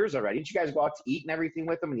 10 years already. Didn't you guys go out to eat and everything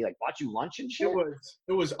with him and he bought you lunch and shit?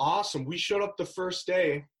 It was awesome. We showed up the first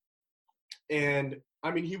day and I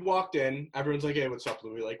mean, he walked in, everyone's like, hey, what's up,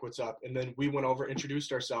 Louis? What's up? And then we went over,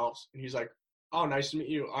 introduced ourselves and he's like, oh, nice to meet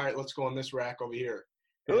you. All right, let's go on this rack over here.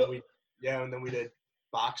 And then we did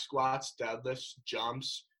box squats, deadlifts,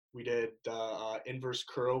 jumps. We did inverse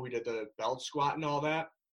curl. We did the belt squat and all that.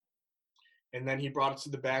 And then he brought us to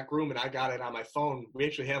the back room, and I got it on my phone. We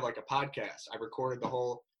actually have a podcast. I recorded the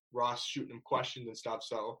whole Ross shooting him questions and stuff,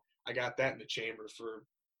 so I got that in the chamber for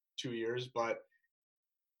 2 years. But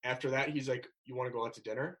after that, he's like, you want to go out to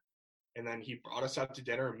dinner? And then he brought us out to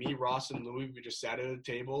dinner. Me, Ross, and Louis, we just sat at a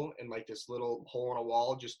table in this little hole in a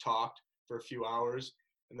wall, just talked for a few hours.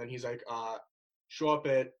 And then he's like, show up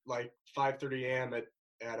at 5:30 a.m. at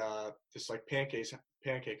this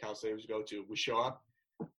pancake house they always go to. We show up.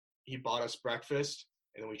 He bought us breakfast,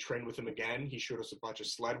 and then we trained with him again. He showed us a bunch of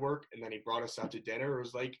sled work, and then he brought us out to dinner. It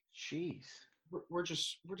was like, jeez, we're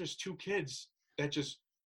just two kids that just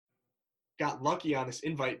got lucky on this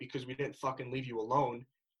invite because we didn't fucking leave you alone.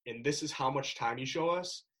 And this is how much time you show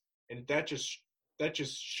us, and that just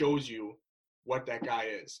shows you what that guy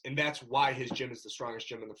is, and that's why his gym is the strongest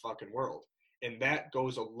gym in the fucking world. And that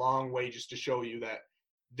goes a long way just to show you that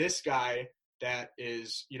this guy that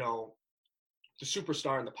is, the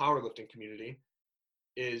superstar in the powerlifting community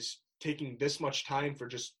is taking this much time for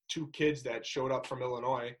just two kids that showed up from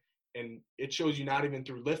Illinois. And it shows you not even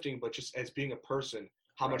through lifting, but just as being a person,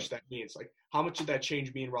 how much that means. How much did that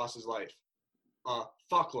change me and Ross's life?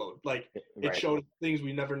 Fuckload. It showed things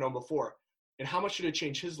we never known before. And how much did it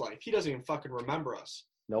change his life? He doesn't even fucking remember us.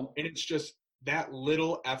 Nope. And it's just that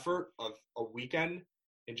little effort of a weekend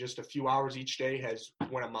and just a few hours each day has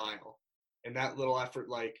went a mile. And that little effort,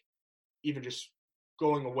 even just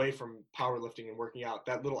going away from powerlifting and working out,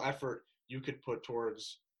 that little effort you could put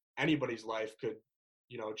towards anybody's life could,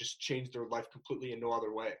 just change their life completely in no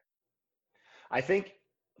other way. I think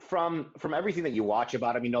from everything that you watch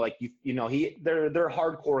about him, they're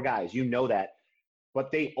hardcore guys, that,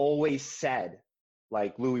 but they always said,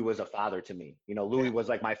 Louis was a father to me. Louis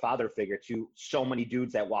was my father figure to so many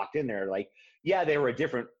dudes that walked in there. Yeah, they were a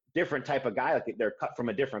different type of guy. They're cut from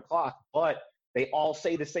a different cloth, but they all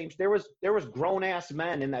say the same. There was grown ass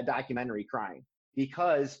men in that documentary crying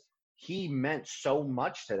because he meant so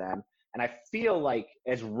much to them. And I feel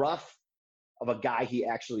as rough of a guy he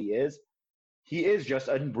actually is, he is just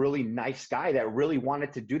a really nice guy that really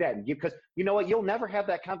wanted to do that and give, because you know what? You'll never have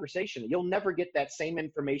that conversation. You'll never get that same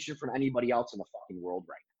information from anybody else in the fucking world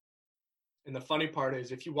right now. And the funny part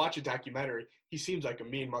is, if you watch a documentary, he seems like a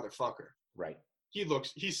mean motherfucker. Right.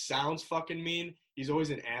 He sounds fucking mean. He's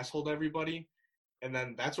always an asshole to everybody. And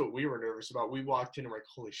then that's what we were nervous about. We walked in and we're like,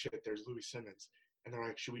 holy shit, there's Louis Simmons. And they're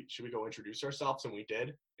like, should we go introduce ourselves? And we did.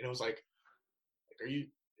 And it was like,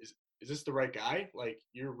 is this the right guy?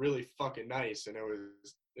 You're really fucking nice. And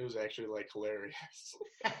it was actually hilarious.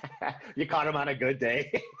 You caught him on a good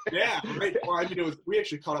day. Yeah, right. Well, I mean, we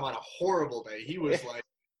actually caught him on a horrible day. He was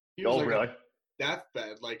really? A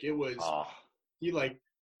deathbed. It was, he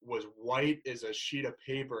was white as a sheet of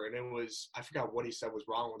paper. And it was, I forgot what he said was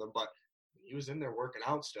wrong with him, but he was in there working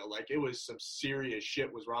out still. It was some serious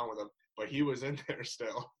shit was wrong with him, but he was in there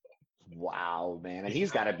still. Wow, man. And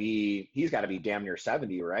he's got to be damn near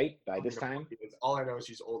 70, right? By this time? All I know is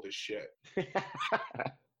he's old as shit.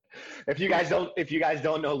 If you guys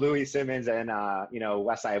don't know Louis Simmons and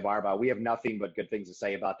Westside Barbell, we have nothing but good things to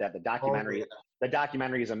say about that. The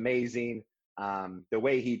documentary is amazing. The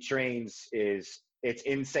way he trains it's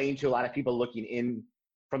insane to a lot of people looking in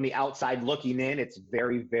from the outside looking in. It's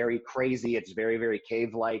very, very crazy. It's very, very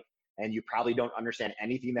cave-like. and you probably don't understand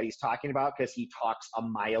anything that he's talking about because he talks a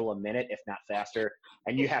mile a minute, if not faster.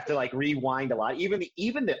 And you have to like rewind a lot.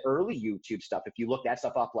 Even the early YouTube stuff, if you look that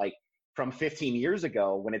stuff up like from 15 years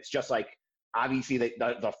ago, when it's just like, obviously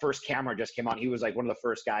the first camera just came out. He was like one of the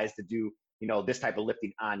first guys to do, this type of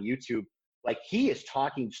lifting on YouTube. Like he is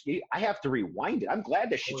talking, I have to rewind it. I'm glad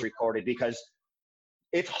this shit's recorded because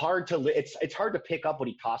it's hard to pick up what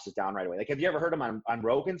he tosses down right away. Like, have you ever heard him on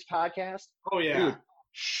Rogan's podcast? Oh yeah. Dude,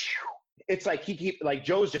 it's like like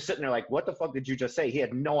Joe's just sitting there like, what the fuck did you just say? He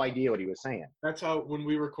had no idea what he was saying. That's how, when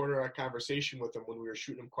we recorded our conversation with him, when we were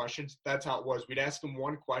shooting him questions, that's how it was. We'd ask him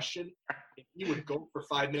one question, and he would go for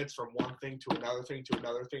 5 minutes from one thing to another thing to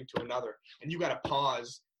another thing to another. And you got to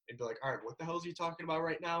pause and be like, all right, what the hell is he talking about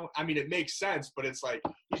right now? I mean, it makes sense, but it's like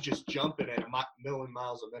he's just jumping at a million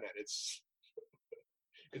miles a minute.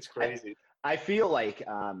 It's crazy. I feel like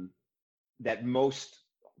that most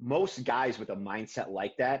guys with a mindset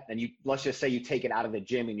like that, and let's just say you take it out of the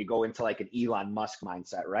gym and you go into like an Elon Musk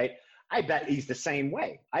mindset, right? I bet he's the same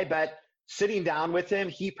way. I bet sitting down with him,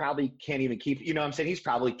 he probably can't even keep, what I'm saying? He's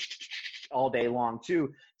probably all day long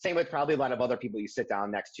too. Same with probably a lot of other people you sit down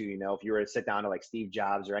next to, if you were to sit down to like Steve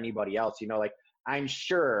Jobs or anybody else, like I'm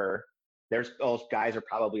sure those guys are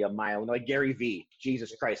probably a mile, like Gary Vee.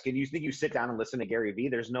 Jesus Christ. Can you think you sit down and listen to Gary Vee?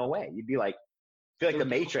 There's no way. You'd be like, feel like the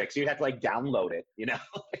Matrix. You'd have to like download it,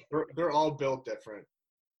 They're all built different.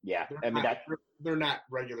 Yeah. They're not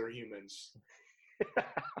regular humans.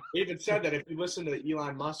 He even said that if you listen to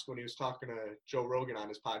Elon Musk when he was talking to Joe Rogan on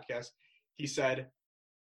his podcast, he said,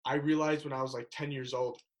 I realized when I was like 10 years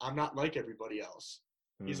old, I'm not like everybody else.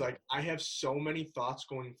 He's like, I have so many thoughts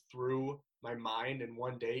going through my mind in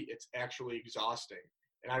one day, it's actually exhausting.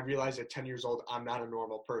 And I realized at 10 years old, I'm not a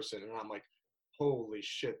normal person. And I'm like, holy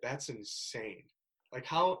shit, that's insane. Like,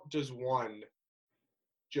 how does one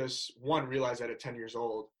realize that at 10 years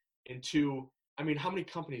old? And two, I mean, how many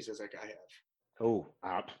companies does that guy have? Oh,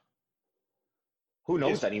 who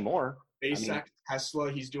knows anymore? SpaceX,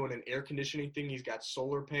 Tesla, he's doing an air conditioning thing. He's got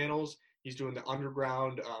solar panels. He's doing the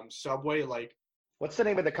underground subway. Like, what's the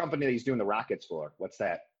name of the company that he's doing the rockets for? What's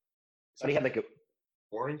that? But he had like a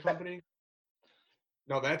boring company.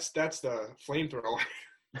 No, that's the flamethrower.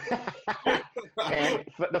 And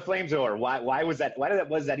the flamethrower. Why was that?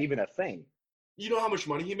 Was that even a thing? You know how much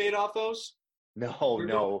money he made off those?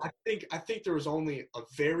 No. I think there was only a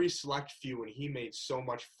very select few, and he made so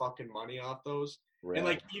much fucking money off those. Really? And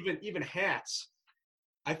like even hats,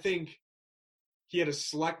 I think he had a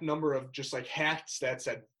select number of just like hats that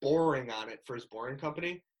said boring on it for his boring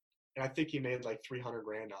company. And I think he made like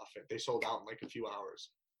 $300,000 off it. They sold out in like a few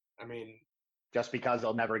hours. I mean, just because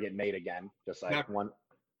they'll never get made again. Just like never. One,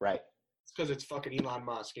 right? It's because it's fucking Elon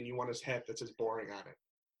Musk, and you want his hat that says boring on it.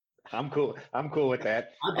 I'm cool with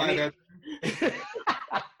that.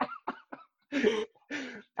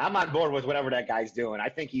 I'm on board with whatever that guy's doing. I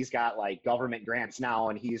think he's got like government grants now,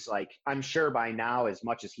 and he's like, I'm sure by now, as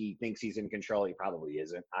much as he thinks he's in control, he probably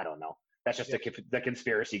isn't. I don't know. That's just the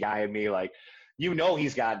conspiracy guy in me. Like,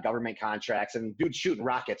 he's got government contracts, and dude's shooting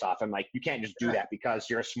rockets off him. Like, you can't just do that because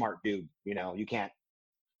you're a smart dude. You can't.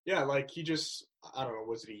 Yeah, like he just, I don't know,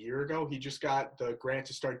 was it a year ago? He just got the grant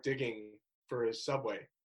to start digging for his subway.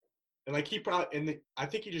 And like I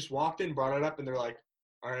think he just walked in, brought it up, and they're like,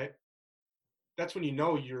 all right. That's when you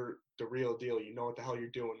know you're the real deal. You know what the hell you're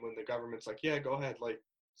doing when the government's like, yeah, go ahead, like,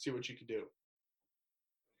 see what you can do.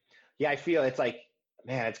 Yeah, I feel it's like,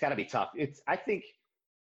 man, it's got to be tough. I think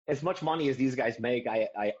as much money as these guys make,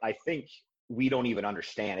 I think we don't even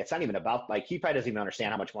understand. It's not even about, like, he probably doesn't even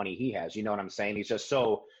understand how much money he has. You know what I'm saying? He's just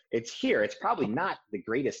it's here. It's probably not the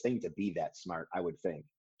greatest thing to be that smart, I would think.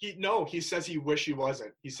 He says he wish he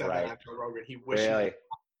wasn't. He said that on Joe Rogan. He wished he was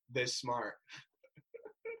this smart.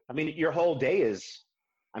 I mean, your whole day is,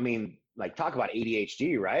 like, talk about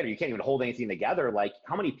ADHD, right? Or you can't even hold anything together. Like,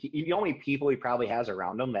 how many people he probably has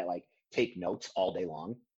around him that like take notes all day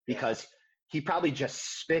long because he probably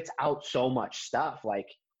just spits out so much stuff. Like,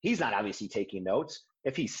 he's not obviously taking notes.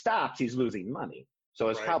 If he stops, he's losing money. So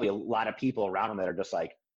there's probably a lot of people around him that are just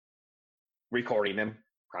like recording him.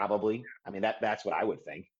 Probably. I mean, that's what I would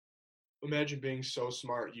think. Imagine being so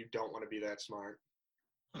smart you don't want to be that smart.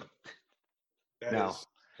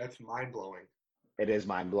 That's mind-blowing. It is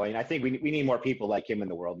mind-blowing. I think we need more people like him in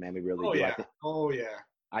the world, man. We really do. Yeah.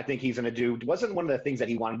 I think he's going to do – wasn't one of the things that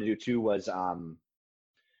he wanted to do too was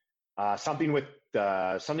something with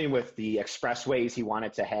the expressways he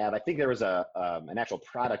wanted to have. I think there was an actual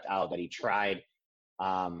product out that he tried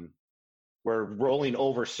where rolling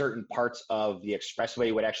over certain parts of the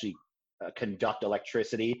expressway would actually conduct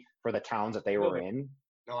electricity for the towns that they were in.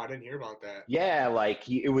 No, I didn't hear about that. Yeah, like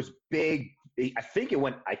it was big I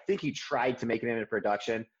think he tried to make it into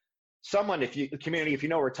production. Someone, if you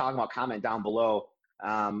know what we're talking about, comment down below.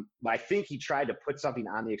 But I think he tried to put something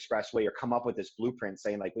on the expressway or come up with this blueprint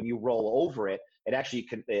saying like when you roll over it, it actually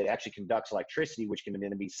conducts electricity, which can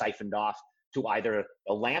then be siphoned off to either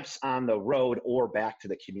the lamps on the road or back to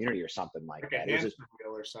the community or something like that. It was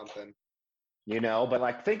or something. You know, but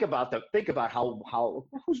like think about how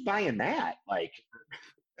who's buying that? Like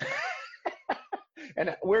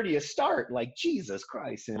and where do you start? Like Jesus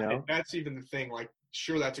Christ, you know? And that's even the thing. Like,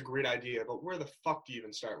 sure, that's a great idea, but where the fuck do you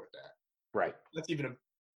even start with that? Right. That's even a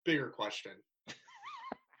bigger question.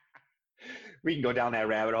 We can go down that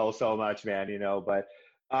rabbit hole so much, man, you know, but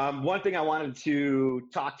one thing I wanted to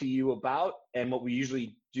talk to you about, and what we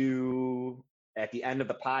usually do at the end of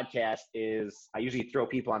the podcast, is I usually throw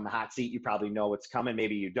people on the hot seat. You probably know what's coming.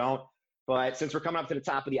 Maybe you don't. But since we're coming up to the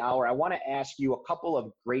top of the hour, I want to ask you a couple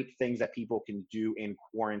of great things that people can do in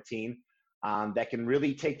quarantine that can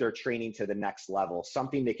really take their training to the next level.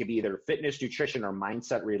 Something that could be either fitness, nutrition, or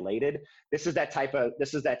mindset related. This is that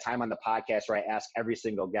time on the podcast where I ask every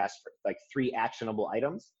single guest for like 3 actionable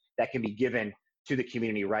items that can be given to the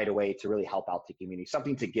community right away to really help out the community.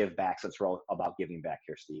 Something to give back, since we're all about giving back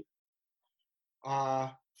here, Steve.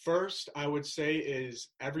 First, I would say is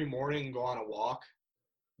every morning go on a walk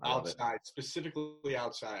outside, specifically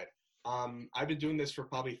outside. I've been doing this for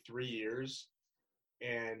probably 3 years,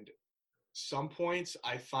 and some points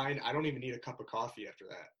I find I don't even need a cup of coffee after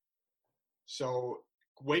that. So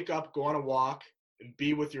wake up, go on a walk, and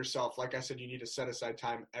be with yourself. Like I said, you need to set aside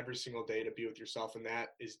time every single day to be with yourself, and that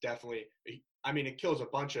is definitely, I mean, it kills a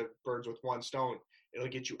bunch of birds with one stone. It'll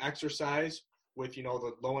get you exercise with, you know,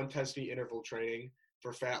 the low intensity interval training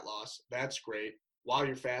for fat loss. That's great. While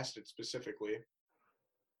you're fasted specifically.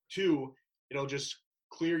 2, it'll just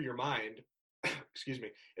clear your mind. Excuse me.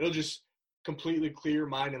 It'll just completely clear your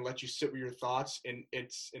mind and let you sit with your thoughts. And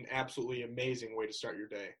it's an absolutely amazing way to start your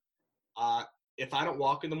day. If I don't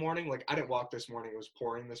walk in the morning, like I didn't walk this morning, it was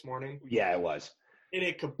pouring this morning. Yeah, it was. And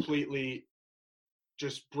it completely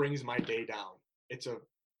just brings my day down. It's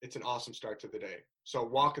an awesome start to the day. So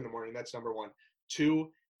walk in the morning, that's number 1.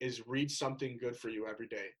 2 is read something good for you every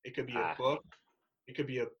day. It could be a book. It could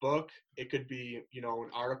be a book. It could be, you know, an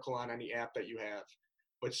article on any app that you have,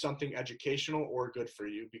 but something educational or good for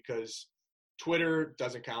you, because Twitter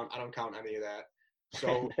doesn't count. I don't count any of that.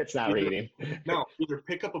 So it's not reading. No, either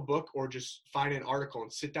pick up a book or just find an article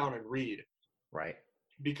and sit down and read. Right.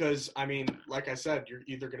 Because, I mean, like I said, you're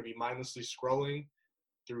either going to be mindlessly scrolling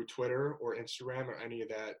through Twitter or Instagram or any of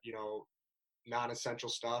that, you know, non-essential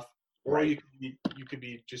stuff, or right. you could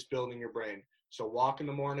be just building your brain. So walk in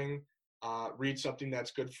the morning, read something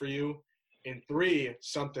that's good for you. And 3,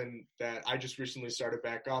 something that I just recently started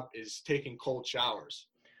back up is taking cold showers.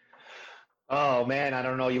 Oh man, I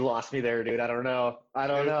don't know. You lost me there, dude. I don't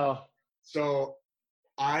know. So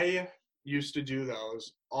I used to do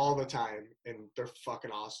those all the time, and they're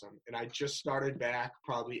fucking awesome. And I just started back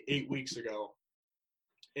probably 8 weeks ago.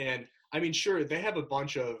 And I mean, sure, they have a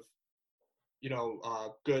bunch of, you know,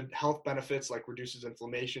 good health benefits, like reduces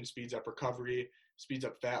inflammation, speeds up recovery, speeds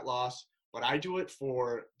up fat loss. But I do it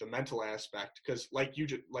for the mental aspect, because like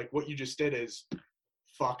what you just did is,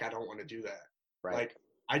 fuck, I don't want to do that. Right. Like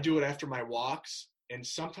I do it after my walks, and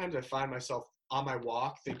sometimes I find myself on my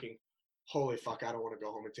walk thinking, holy fuck, I don't want to go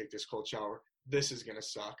home and take this cold shower. This is gonna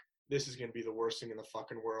suck. This is gonna be the worst thing in the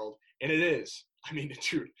fucking world. And it is. I mean,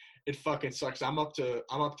 dude, it fucking sucks. I'm up to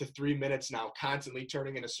 3 minutes now, constantly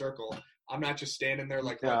turning in a circle. I'm not just standing there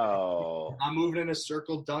like no. I'm moving in a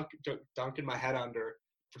circle, dunking my head under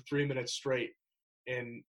for 3 minutes straight.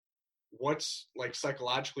 And what's like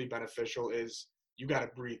psychologically beneficial is you got to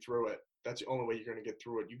breathe through it. That's the only way you're going to get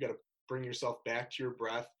through it. You got to bring yourself back to your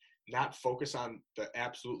breath, not focus on the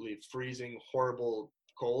absolutely freezing, horrible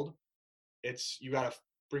cold. You got to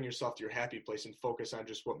bring yourself to your happy place and focus on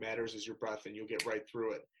just what matters is your breath, and you'll get right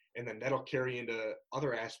through it. And then that'll carry into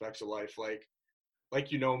other aspects of life.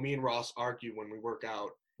 Like, you know, me and Ross argue when we work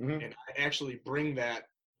out, mm-hmm. and I actually bring that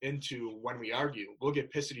into when we argue. We'll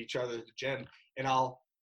get pissed at each other at the gym, and I'll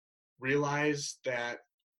realize that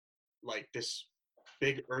like this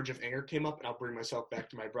big urge of anger came up, and I'll bring myself back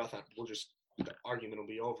to my breath, and the argument will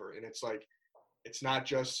be over. And it's like, it's not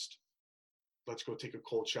just let's go take a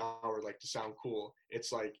cold shower, like to sound cool.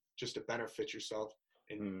 It's like just to benefit yourself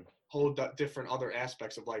and hold different other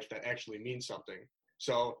aspects of life that actually mean something.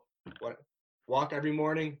 So walk every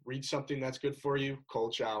morning, read something that's good for you,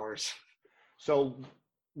 cold showers. So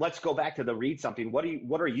let's go back to the read something. What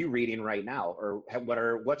are you reading right now? Or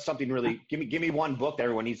what's something really, give me one book that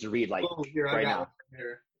everyone needs to read, like right now.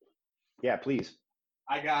 Here. Yeah, please.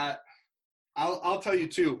 I got I'll tell you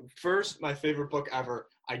too. First, my favorite book ever.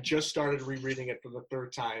 I just started rereading it for the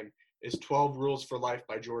third time. Is 12 Rules for Life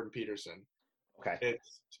by Jordan Peterson. Okay.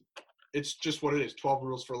 It's just what it is. 12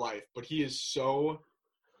 Rules for Life. But he is so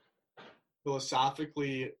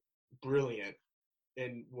philosophically brilliant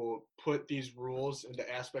and will put these rules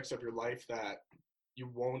into aspects of your life that you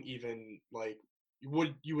won't even like. You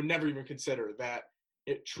would never even consider that.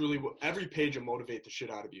 It truly will. Every page will motivate the shit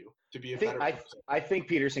out of you to be a better person. I think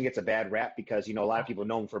Peterson gets a bad rap because, a lot of people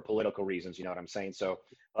know him for political reasons. You know what I'm saying? So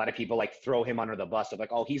a lot of people like throw him under the bus of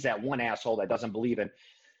like, oh, he's that one asshole that doesn't believe in,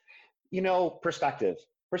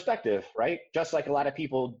 perspective, right? Just like a lot of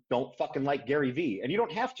people don't fucking like Gary Vee, and you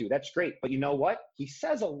don't have to. That's great. But you know what? He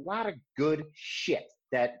says a lot of good shit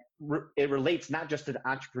that it relates not just to the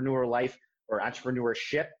entrepreneur life or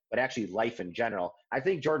entrepreneurship, but actually life in general. I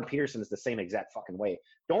think Jordan Peterson is the same exact fucking way.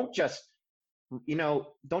 Don't just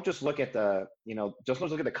look at just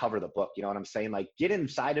look at the cover of the book. You know what I'm saying? Like, get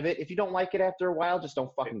inside of it. If you don't like it after a while, just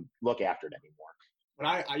don't fucking look after it anymore. But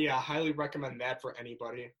I highly recommend that for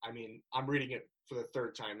anybody. I mean, I'm reading it for the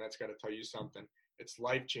third time. That's got to tell you something. It's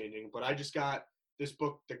life-changing. But I just got this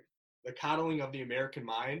book, The Coddling of the American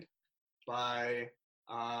Mind by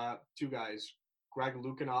two guys, Greg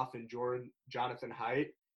Lukianoff and Jonathan Haidt.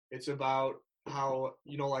 It's about how,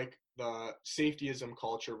 like the safetyism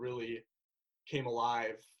culture really came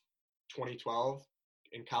alive 2012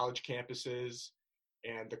 in college campuses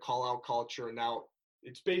and the call-out culture. And now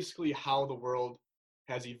it's basically how the world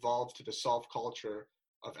has evolved to the soft culture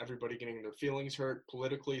of everybody getting their feelings hurt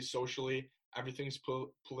politically, socially. Everything's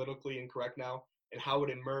politically incorrect now, and how it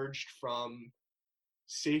emerged from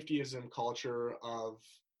safetyism culture of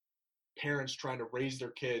parents trying to raise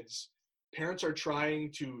their kids. Parents are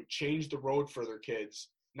trying to change the road for their kids,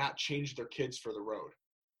 not change their kids for the road,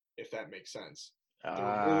 if that makes sense.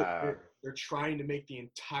 They're trying to make the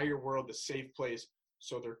entire world a safe place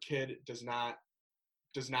so their kid does not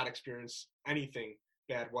experience anything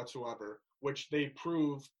bad whatsoever, which they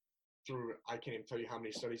prove through, I can't even tell you how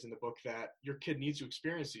many studies in the book, that your kid needs to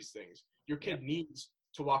experience these things. Your kid needs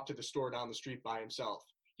to walk to the store down the street by himself.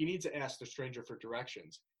 He needs to ask the stranger for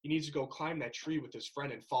directions. He needs to go climb that tree with his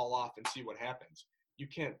friend and fall off and see what happens. You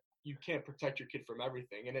can't protect your kid from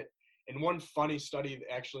everything. And one funny study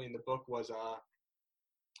actually in the book was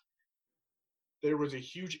there was a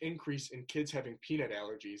huge increase in kids having peanut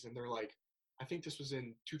allergies, and they're like, I think this was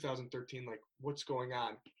in 2013, like, what's going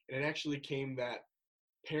on? And it actually came that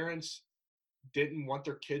parents didn't want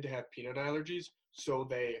their kid to have peanut allergies, so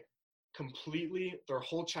they their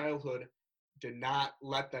whole childhood did not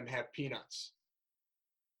let them have peanuts.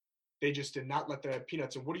 They just did not let them have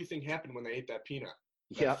peanuts. And what do you think happened when they ate that peanut?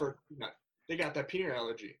 Yeah. First peanut. They got that peanut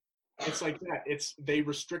allergy. It's like that. They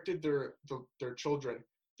restricted their children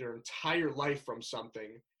their entire life from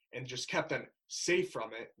something and just kept them safe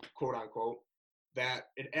from it, quote unquote, that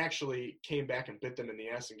it actually came back and bit them in the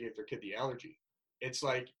ass and gave their kid the allergy. It's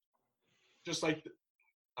like, just like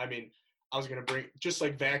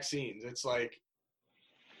vaccines. It's like,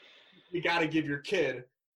 you got to give your kid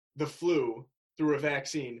the flu through a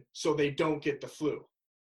vaccine so they don't get the flu.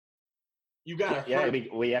 You got to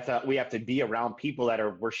we have to be around people that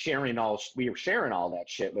we're sharing all that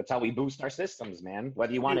shit. That's how we boost our systems, man.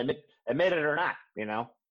 Whether you want to admit it or not,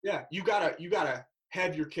 Yeah, you gotta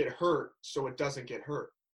have your kid hurt so it doesn't get hurt.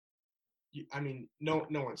 No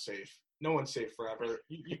one's safe. No one's safe forever.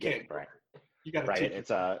 You can't. Right. You got to. Right.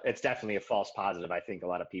 It's definitely a false positive. I think a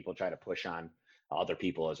lot of people try to push on other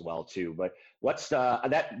people as well too. But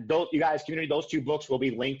you guys, community, those two books will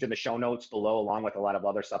be linked in the show notes below, along with a lot of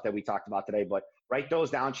other stuff that we talked about today. But write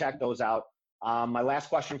those down, check those out. My last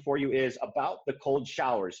question for you is about the cold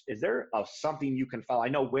showers. Is there something you can follow? I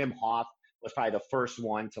know Wim Hof was probably the first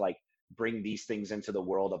one to like bring these things into the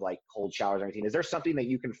world of like cold showers or anything. Is there something that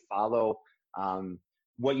you can follow?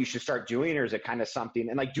 What you should start doing, or is it kind of something?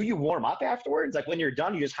 And like, do you warm up afterwards? Like when you're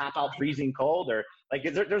done, you just hop out freezing cold, or like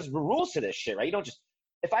there's rules to this shit, right? You don't just.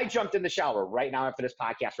 If I jumped in the shower right now after this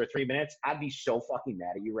podcast for 3 minutes, I'd be so fucking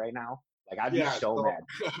mad at you right now. Like I'd be so mad.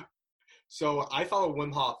 So I follow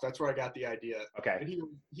Wim Hof. That's where I got the idea. Okay. And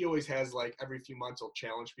he always has, like, every few months he'll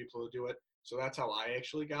challenge people to do it. So that's how I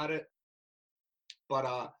actually got it.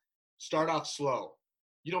 But start off slow.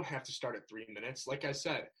 You don't have to start at 3 minutes. Like I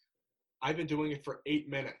said, I've been doing it for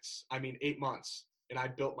 8 months, and I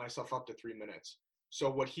built myself up to 3 minutes.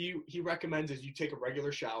 So what he recommends is you take a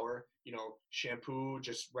regular shower, shampoo,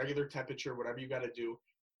 just regular temperature, whatever you got to do,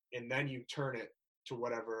 and then you turn it to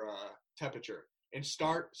whatever temperature, and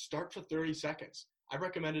start for 30 seconds. I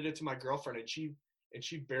recommended it to my girlfriend, and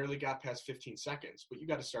she barely got past 15 seconds, but you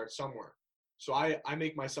got to start somewhere. So I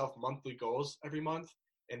make myself monthly goals every month,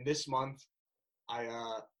 and this month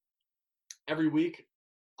Every week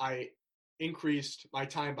I increased my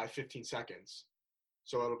time by 15 seconds.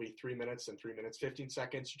 So it'll be 3 minutes and 3 minutes, 15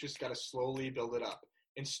 seconds. You just got to slowly build it up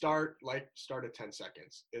and start at 10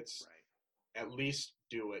 seconds. It's right. At least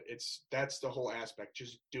do it. That's the whole aspect.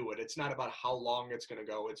 Just do it. It's not about how long it's going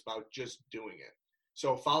to go. It's about just doing it.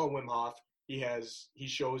 So follow Wim Hof. He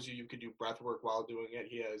shows you could do breath work while doing it.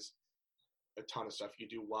 He has a ton of stuff you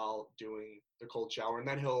do while doing the cold shower. And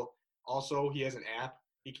then he has an app.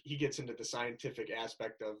 He gets into the scientific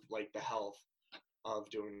aspect of like the health of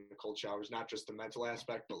doing the cold showers, not just the mental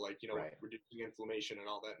aspect, but like, right. Reducing inflammation and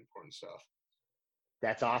all that important stuff.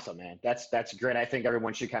 That's awesome, man. That's great. I think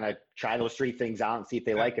everyone should kind of try those 3 things out and see if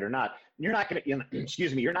they like it or not. You're not going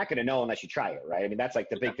to, you're not going to know unless you try it, right? I mean, that's like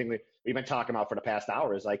the big thing we've been talking about for the past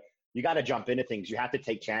hour is like, you got to jump into things. You have to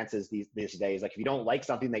take chances these days. Like if you don't like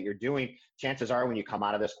something that you're doing, chances are when you come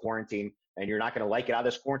out of this quarantine and you're not going to like it out of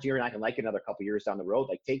this quarantine, you're not going to like it another couple of years down the road.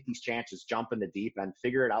 Like take these chances, jump in the deep end,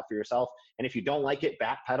 figure it out for yourself. And if you don't like it,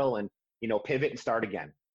 backpedal and, pivot and start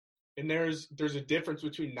again. And there's a difference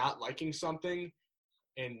between not liking something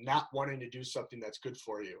and not wanting to do something that's good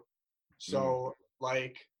for you. So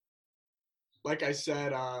like I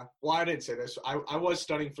said, well, I didn't say this. I was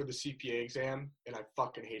studying for the CPA exam and I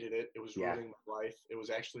fucking hated it. It was ruining my life. It was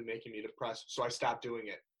actually making me depressed. So I stopped doing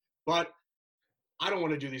it. But I don't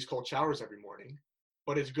want to do these cold showers every morning,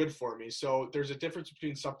 but it's good for me. So there's a difference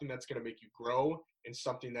between something that's going to make you grow and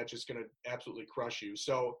something that's just going to absolutely crush you.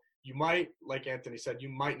 So you might, like Anthony said, you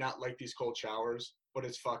might not like these cold showers, but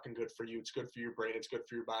it's fucking good for you. It's good for your brain. It's good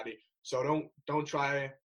for your body. So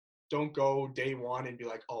don't go day one and be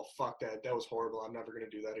like, oh, fuck that. That was horrible. I'm never going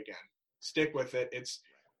to do that again. Stick with it.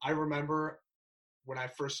 I remember when I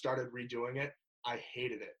first started redoing it, I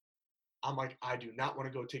hated it. I'm like, I do not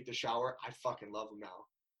want to go take the shower. I fucking love them now.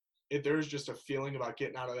 There's just a feeling about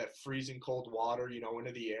getting out of that freezing cold water,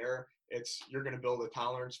 into the air. You're going to build a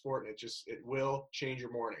tolerance for it, and it will change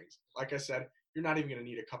your mornings. Like I said, you're not even going to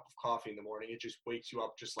need a cup of coffee in the morning. It just wakes you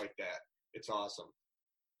up just like that. It's awesome.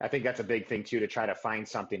 I think that's a big thing too, to try to find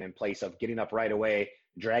something in place of getting up right away,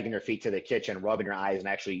 dragging your feet to the kitchen, rubbing your eyes, and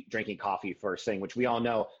actually drinking coffee first thing, which we all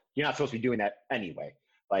know you're not supposed to be doing that anyway.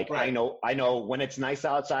 Like right. I know when it's nice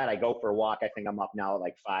outside, I go for a walk. I think I'm up now at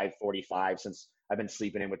like 5:45 since I've been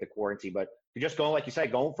sleeping in with the quarantine. But you're just going, like you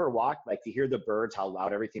said, going for a walk, like to hear the birds, how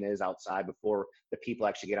loud everything is outside before the people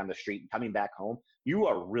actually get on the street and coming back home, you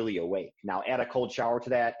are really awake. Now add a cold shower to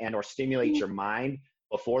that or stimulate your mind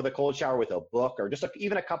before the cold shower with a book or just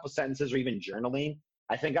even a couple sentences or even journaling.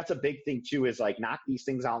 I think that's a big thing too, is like knock these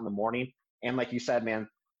things out in the morning. And like you said, man,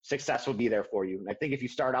 success will be there for you. And I think if you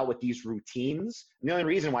start out with these routines, and the only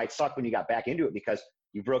reason why it sucked when you got back into it, because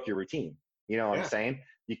you broke your routine. You know what I'm saying?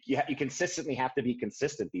 You consistently have to be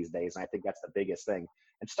consistent these days. And I think that's the biggest thing.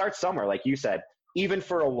 And start somewhere, like you said, even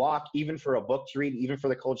for a walk, even for a book to read, even for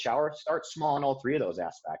the cold shower, start small in all 3 of those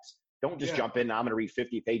aspects. Don't just jump in. I'm going to read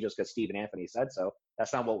 50 pages because Steve and Anthony said so.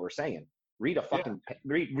 That's not what we're saying. Read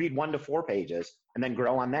read 1 to 4 pages and then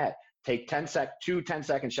grow on that. Take 10 seconds, 10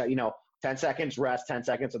 seconds rest, 10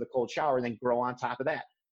 seconds of the cold shower, and then grow on top of that.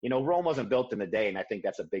 Rome wasn't built in a day, and I think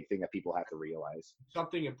that's a big thing that people have to realize.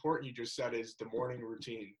 Something important you just said is the morning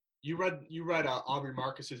routine. You read Aubrey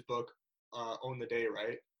Marcus's book, Own the Day,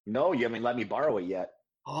 right? No, you haven't let me borrow it yet.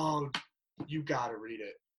 Oh, you got to read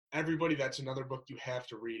it. Everybody, that's another book you have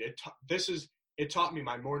to read. It taught me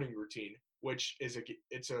my morning routine, which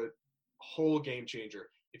it's a whole game changer.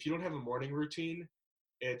 If you don't have a morning routine,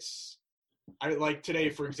 like today,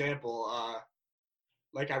 for example,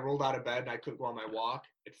 like I rolled out of bed and I couldn't go on my walk.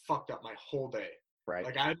 It fucked up my whole day. Right.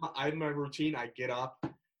 Like I had my routine. I get up,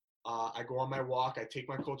 I go on my walk, I take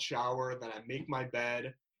my cold shower, then I make my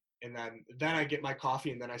bed, and then I get my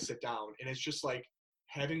coffee and then I sit down. And it's just like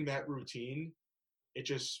having that routine, it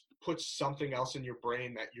just puts something else in your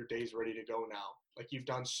brain that your day's ready to go now. Like you've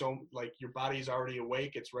done like your body's already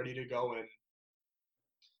awake, it's ready to go. And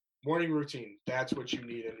morning routine, that's what you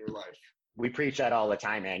need in your life. We preach that all the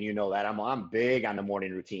time, man. You know that. I'm big on the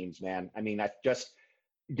morning routines, man. I mean, that's just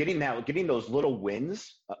getting those little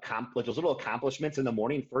wins, those little accomplishments in the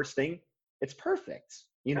morning, first thing, it's perfect.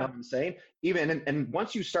 You know what I'm saying? Even, and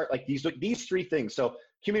once you start like these 3 things. So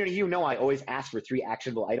community, I always ask for 3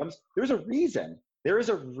 actionable items. There's a reason. There is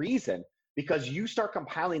a reason, because you start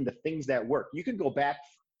compiling the things that work. You can go back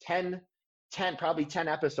probably 10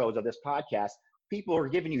 episodes of this podcast. People are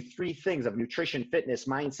giving you 3 things of nutrition, fitness,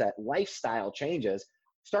 mindset, lifestyle changes.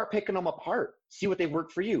 Start picking them apart. See what they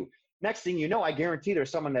work for you. Next thing you know, I guarantee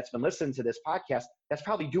there's someone that's been listening to this podcast that's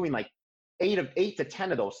probably doing like 8 to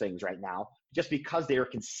 10 of those things right now, just because they are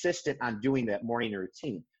consistent on doing that morning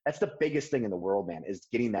routine. That's the biggest thing in the world, man, is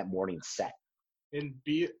getting that morning set. And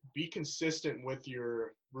be consistent with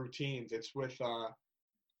your routines. It's with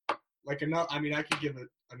like another. I mean, I could give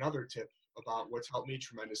another tip about what's helped me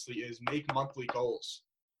tremendously is make monthly goals.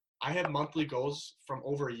 I have monthly goals from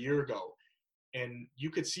over a year ago, and you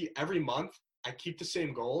could see every month I keep the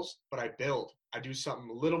same goals, but I build. I do something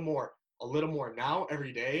a little more now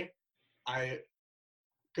every day.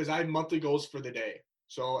 Because I have monthly goals for the day.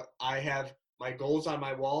 So I have my goals on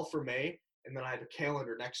my wall for May, and then I have a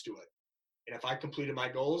calendar next to it. And if I completed my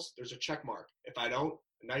goals, there's a check mark. If I don't,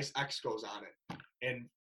 a nice X goes on it. And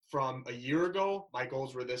from a year ago, my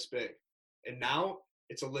goals were this big. And now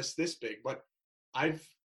it's a list this big. But I've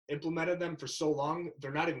implemented them for so long,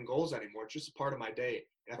 they're not even goals anymore. It's just a part of my day.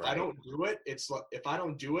 And if I don't do it, if I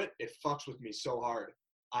don't do it, it fucks with me so hard.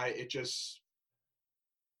 I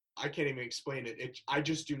can't even explain it. I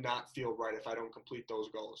just do not feel right if I don't complete those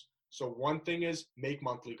goals. So one thing is make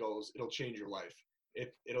monthly goals. It'll change your life.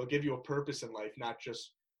 It'll give you a purpose in life, not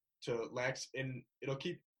just to lax, and it'll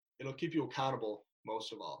keep you accountable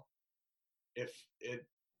most of all.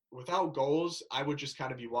 Without goals, I would just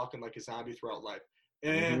kind of be walking like a zombie throughout life.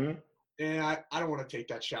 And I don't want to take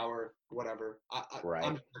that shower, whatever.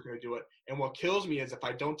 I'm not going to do it. And what kills me is if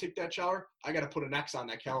I don't take that shower, I got to put an X on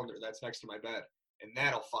that calendar that's next to my bed, and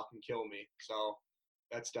that'll fucking kill me. So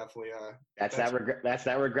that's definitely that's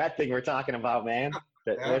that regret thing we're talking about, man.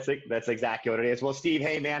 That's exactly what it is. Well, Steve,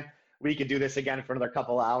 hey man, we could do this again for another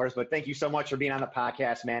couple hours, but thank you so much for being on the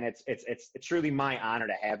podcast, man. It's truly my honor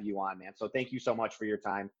to have you on, man. So thank you so much for your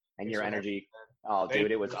time and your energy. Oh,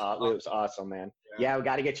 dude, it was awesome, man. Yeah, we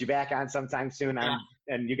got to get you back on sometime soon.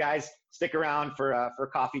 And you guys stick around for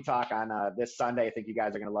coffee talk on this Sunday. I think you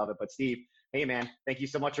guys are gonna love it. But Steve, hey man, thank you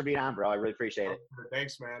so much for being on, bro. I really appreciate it.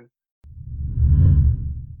 Thanks, man.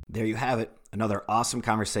 There you have it. Another awesome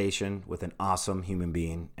conversation with an awesome human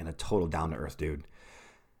being and a total down-to-earth dude.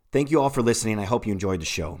 Thank you all for listening. I hope you enjoyed the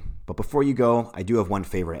show. But before you go, I do have one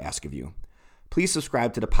favor to ask of you. Please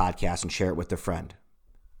subscribe to the podcast and share it with a friend.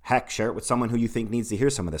 Heck, share it with someone who you think needs to hear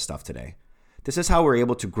some of this stuff today. This is how we're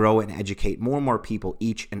able to grow and educate more and more people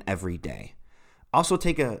each and every day. Also,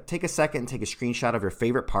 take a second and take a screenshot of your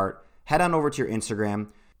favorite part. Head on over to your Instagram,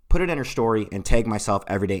 put it in your story, and tag myself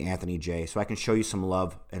Everyday Anthony J so I can show you some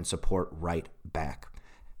love and support right back.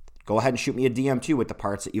 Go ahead and shoot me a DM too with the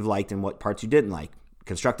parts that you've liked and what parts you didn't like.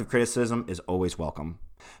 Constructive criticism is always welcome.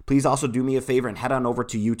 Please also do me a favor and head on over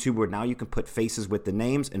to YouTube where now you can put faces with the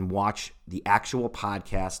names and watch the actual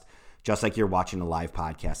podcast just like you're watching a live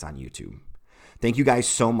podcast on YouTube. Thank you guys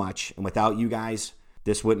so much. And without you guys,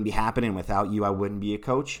 this wouldn't be happening. Without you, I wouldn't be a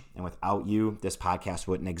coach. And without you, this podcast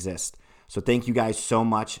wouldn't exist. So thank you guys so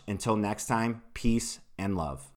much. Until next time, peace and love.